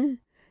il-jogurt,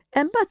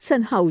 imbagħad se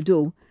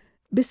nħawdu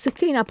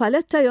bis-sikkina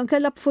paletta jew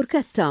nkella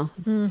b'furketta.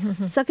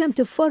 Sakemm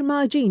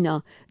tifforma aġina,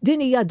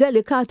 din hija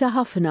delikata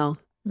ħafna.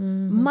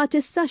 Ma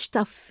tistax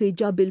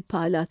taffeġa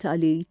bil-pala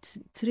tal-id,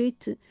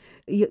 trid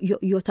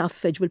jo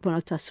taffeġ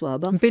bil-ponot ta'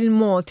 swaba.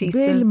 Bil-mod.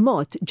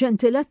 Bil-mod,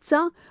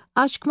 ġentilezza,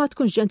 għax ma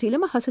tkunx ġentili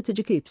maħħa se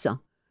tiġi kibsa.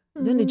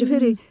 Dan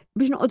ġifieri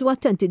biex noqogħdu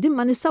attenti, din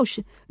ma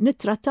nistgħux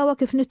nittrattawha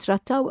kif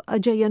nittrattaw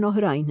aġejjen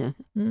oħrajn.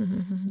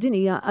 Din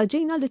hija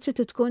aġina li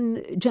trid tkun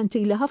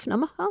ġentili ħafna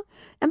magħha,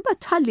 imbagħad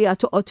tħalliha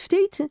toqgħod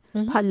ftit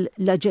bħal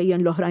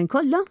l-aġejjen l-oħrajn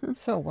kollha.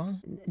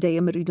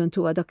 Dejjem irridu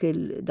ntuha dak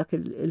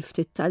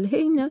il-ftit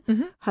tal-ħin,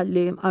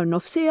 ħalli mqar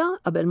nofsija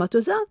qabel ma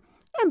tuża,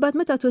 imbagħad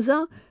meta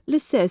tuża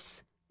l-istess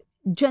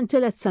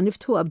ġentilezza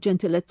niftuha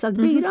b'ġentilezza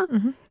kbira.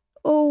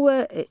 U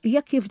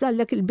jekk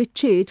jifdallek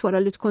il-biċċiet wara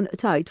li tkun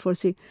tajt,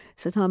 forsi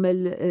se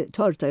tagħmel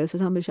torta jew se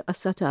tagħmel xi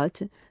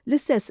qassatat,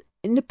 l-istess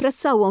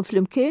nippressawhom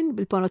flimkien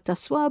bil-ponot ta'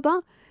 swaba,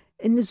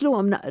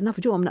 nniżluhom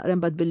nafġuhom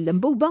naqrem bad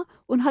bil-lembuba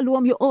u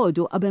nħalluhom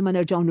joqogħdu qabel ma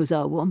nerġgħu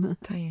nużawhom.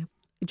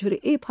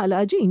 Ġifieri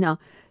bħala aġina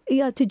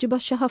hija tiġi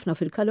baxxa ħafna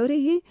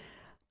fil-kaloriji,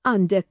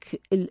 għandek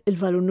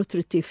il-valur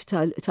nutrittiv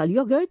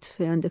tal-jogurt,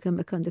 fejn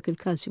għandek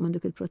il-kalsium,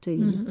 għandek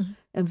il-proteini,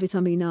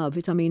 vitamina A,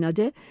 vitamina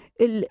D.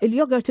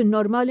 Il-jogurt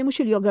il-normali,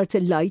 mhux il-jogurt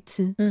il-light,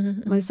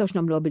 ma nistgħux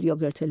nagħmluha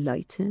bil-jogurt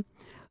il-light.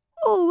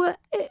 U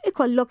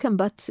ikollok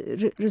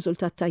imbagħad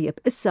riżultat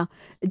tajjeb. Issa,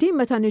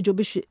 din meta niġu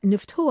biex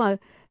niftħuha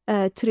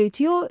trid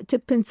jew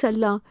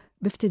tippinzella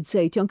biftit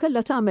żejt, jew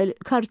nkella tagħmel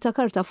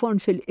karta forn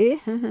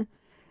fil-qiegħ,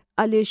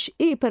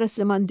 għaliex peress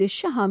li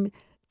m'għandix xaħam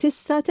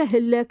tista'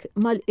 teħillek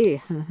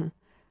mal-qiegħ.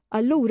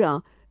 Allura,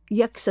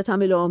 jekk se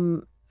tagħmilhom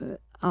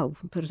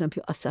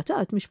pereżempju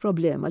qassatat mhix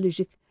problema li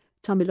ġik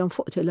tagħmilhom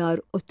fuq tilar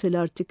u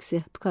t-tilar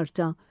tiksih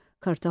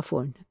b'karta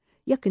forn.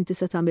 Jekk inti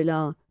se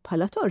tagħmilha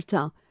bħala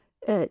torta,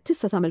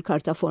 tista' tagħmel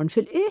karta forn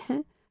fil-qiegħ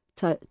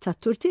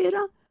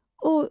tat-turtiera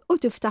u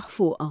tiftaħ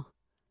fuqha.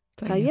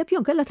 Tajjeb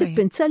jew kellha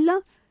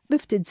tippinzella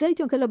biftit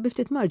żejt jew kellha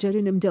biftit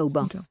marġarin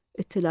imdewba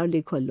it-tilar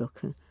li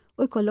jkollok.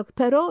 U jkollok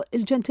però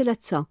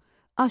il-ġentilezza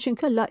għax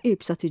inkella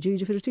ibsa tiġi,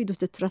 ġifieri tridu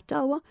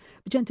tittrattawha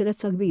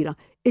b'ġentilezza kbira.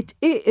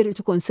 It-tqiq irid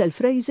ikun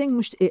self-raising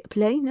mhux tqiq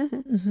plain,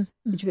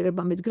 ġifieri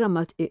 400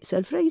 gramma tqiq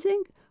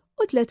self-raising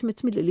u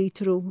 300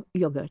 millilitru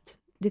jogurt.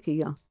 Dik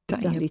hija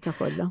taħlita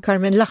kollha.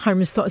 Carmen, l-aħħar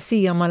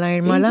mistoqsija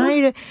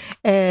malajr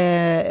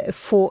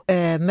fuq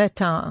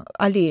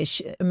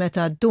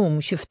meta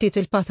ddum xi ftit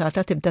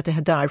il-patata tibda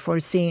teħdar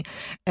forsi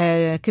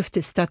kif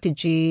tista'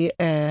 tiġi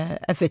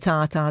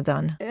evitata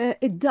dan?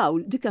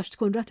 Id-dawl, dik għax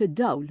tkun rat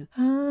id-dawl.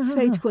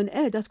 Fejn tkun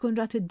qiegħda tkun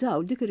rat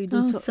id-dawl, dik iridu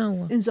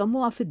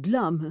nżommuha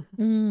fid-dlam.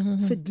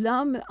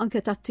 Fid-dlam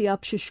anke tattija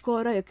b'xi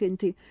xkora jekk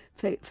inti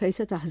fejn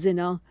se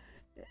taħżinha.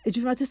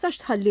 Ġifri ma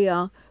tistax tħallija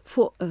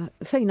fuq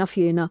fejna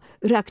fjena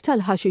rak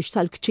tal-ħaxix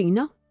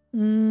tal-kċina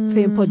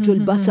fejn poġġu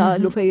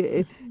l-basal u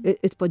fejn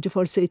itpoġġu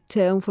forsi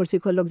t-tew, forsi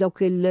kollok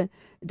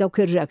dawk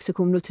il-reks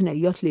ikunu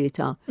tnejja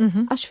tlieta.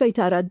 Għax fejn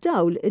tara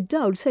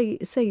id-dawl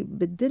se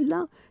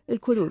jbiddilla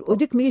il-kulur. U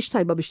dik mhijiex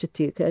tajba biex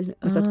tittiekel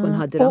meta tkun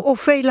ħadra. U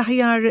fejn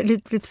l-aħjar li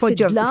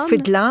tpoġġa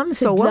fid-dlam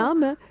sewwa?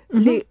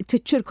 Li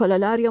tiċċirkola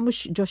l-arja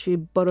mhux ġo xi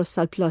boros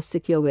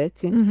tal-plastik jew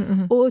hekk.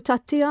 U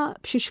tattija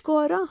b'xi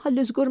xkora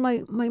ħalli żgur ma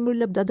jmur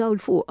l-ebda dawl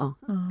fuqha.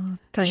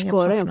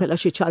 Xkora jew kellha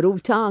xi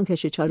ċaruta, anke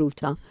xi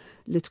ċaruta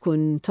li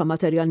tkun ta'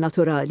 materjal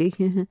naturali.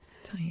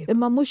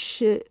 Imma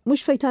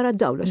mhux fejn tara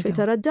d-dawl, għax fejn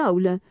tara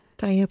d-dawl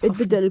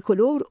tbiddel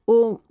il-kulur u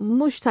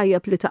mhux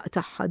tajjeb li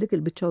taqtaħħa dik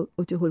il-biċċa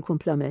u tieħu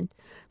l-kumplament.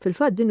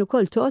 Fil-fatt din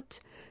ukoll tot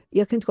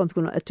jekk intkom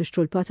tkunu qed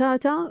tixtru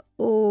l-patata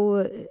u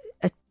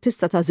qed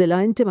tista' tażilha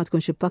inti ma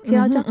tkunx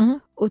ippakkjata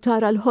u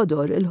tara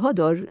l-ħodor.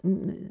 Il-ħodor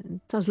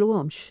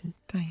tażluhomx.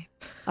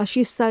 Għax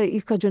jista'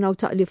 jikkaġunaw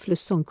taqlif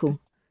fl-istonku.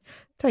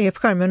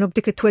 Tajjeb, Carmen, u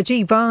b'dik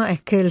it-tweġiba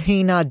hekk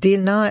il-ħin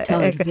għaddilna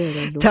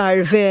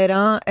tar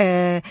vera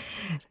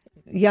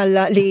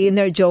jalla li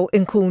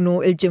nerġgħu nkunu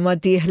il-ġimgħa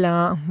d-dieħla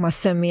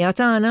mas-semmija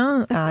tagħna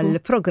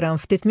għall-programm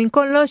Ftit minn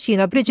kollox,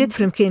 jiena Bridget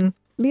flimkien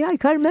miegħi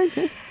Carmen.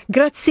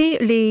 Grazzi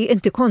li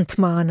inti kont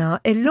magħna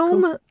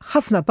illum,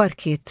 ħafna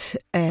barkiet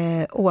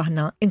u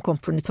aħna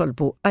inkomplu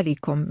nitolbu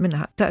għalikom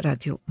minnaħa ta'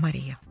 Radju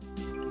Marija.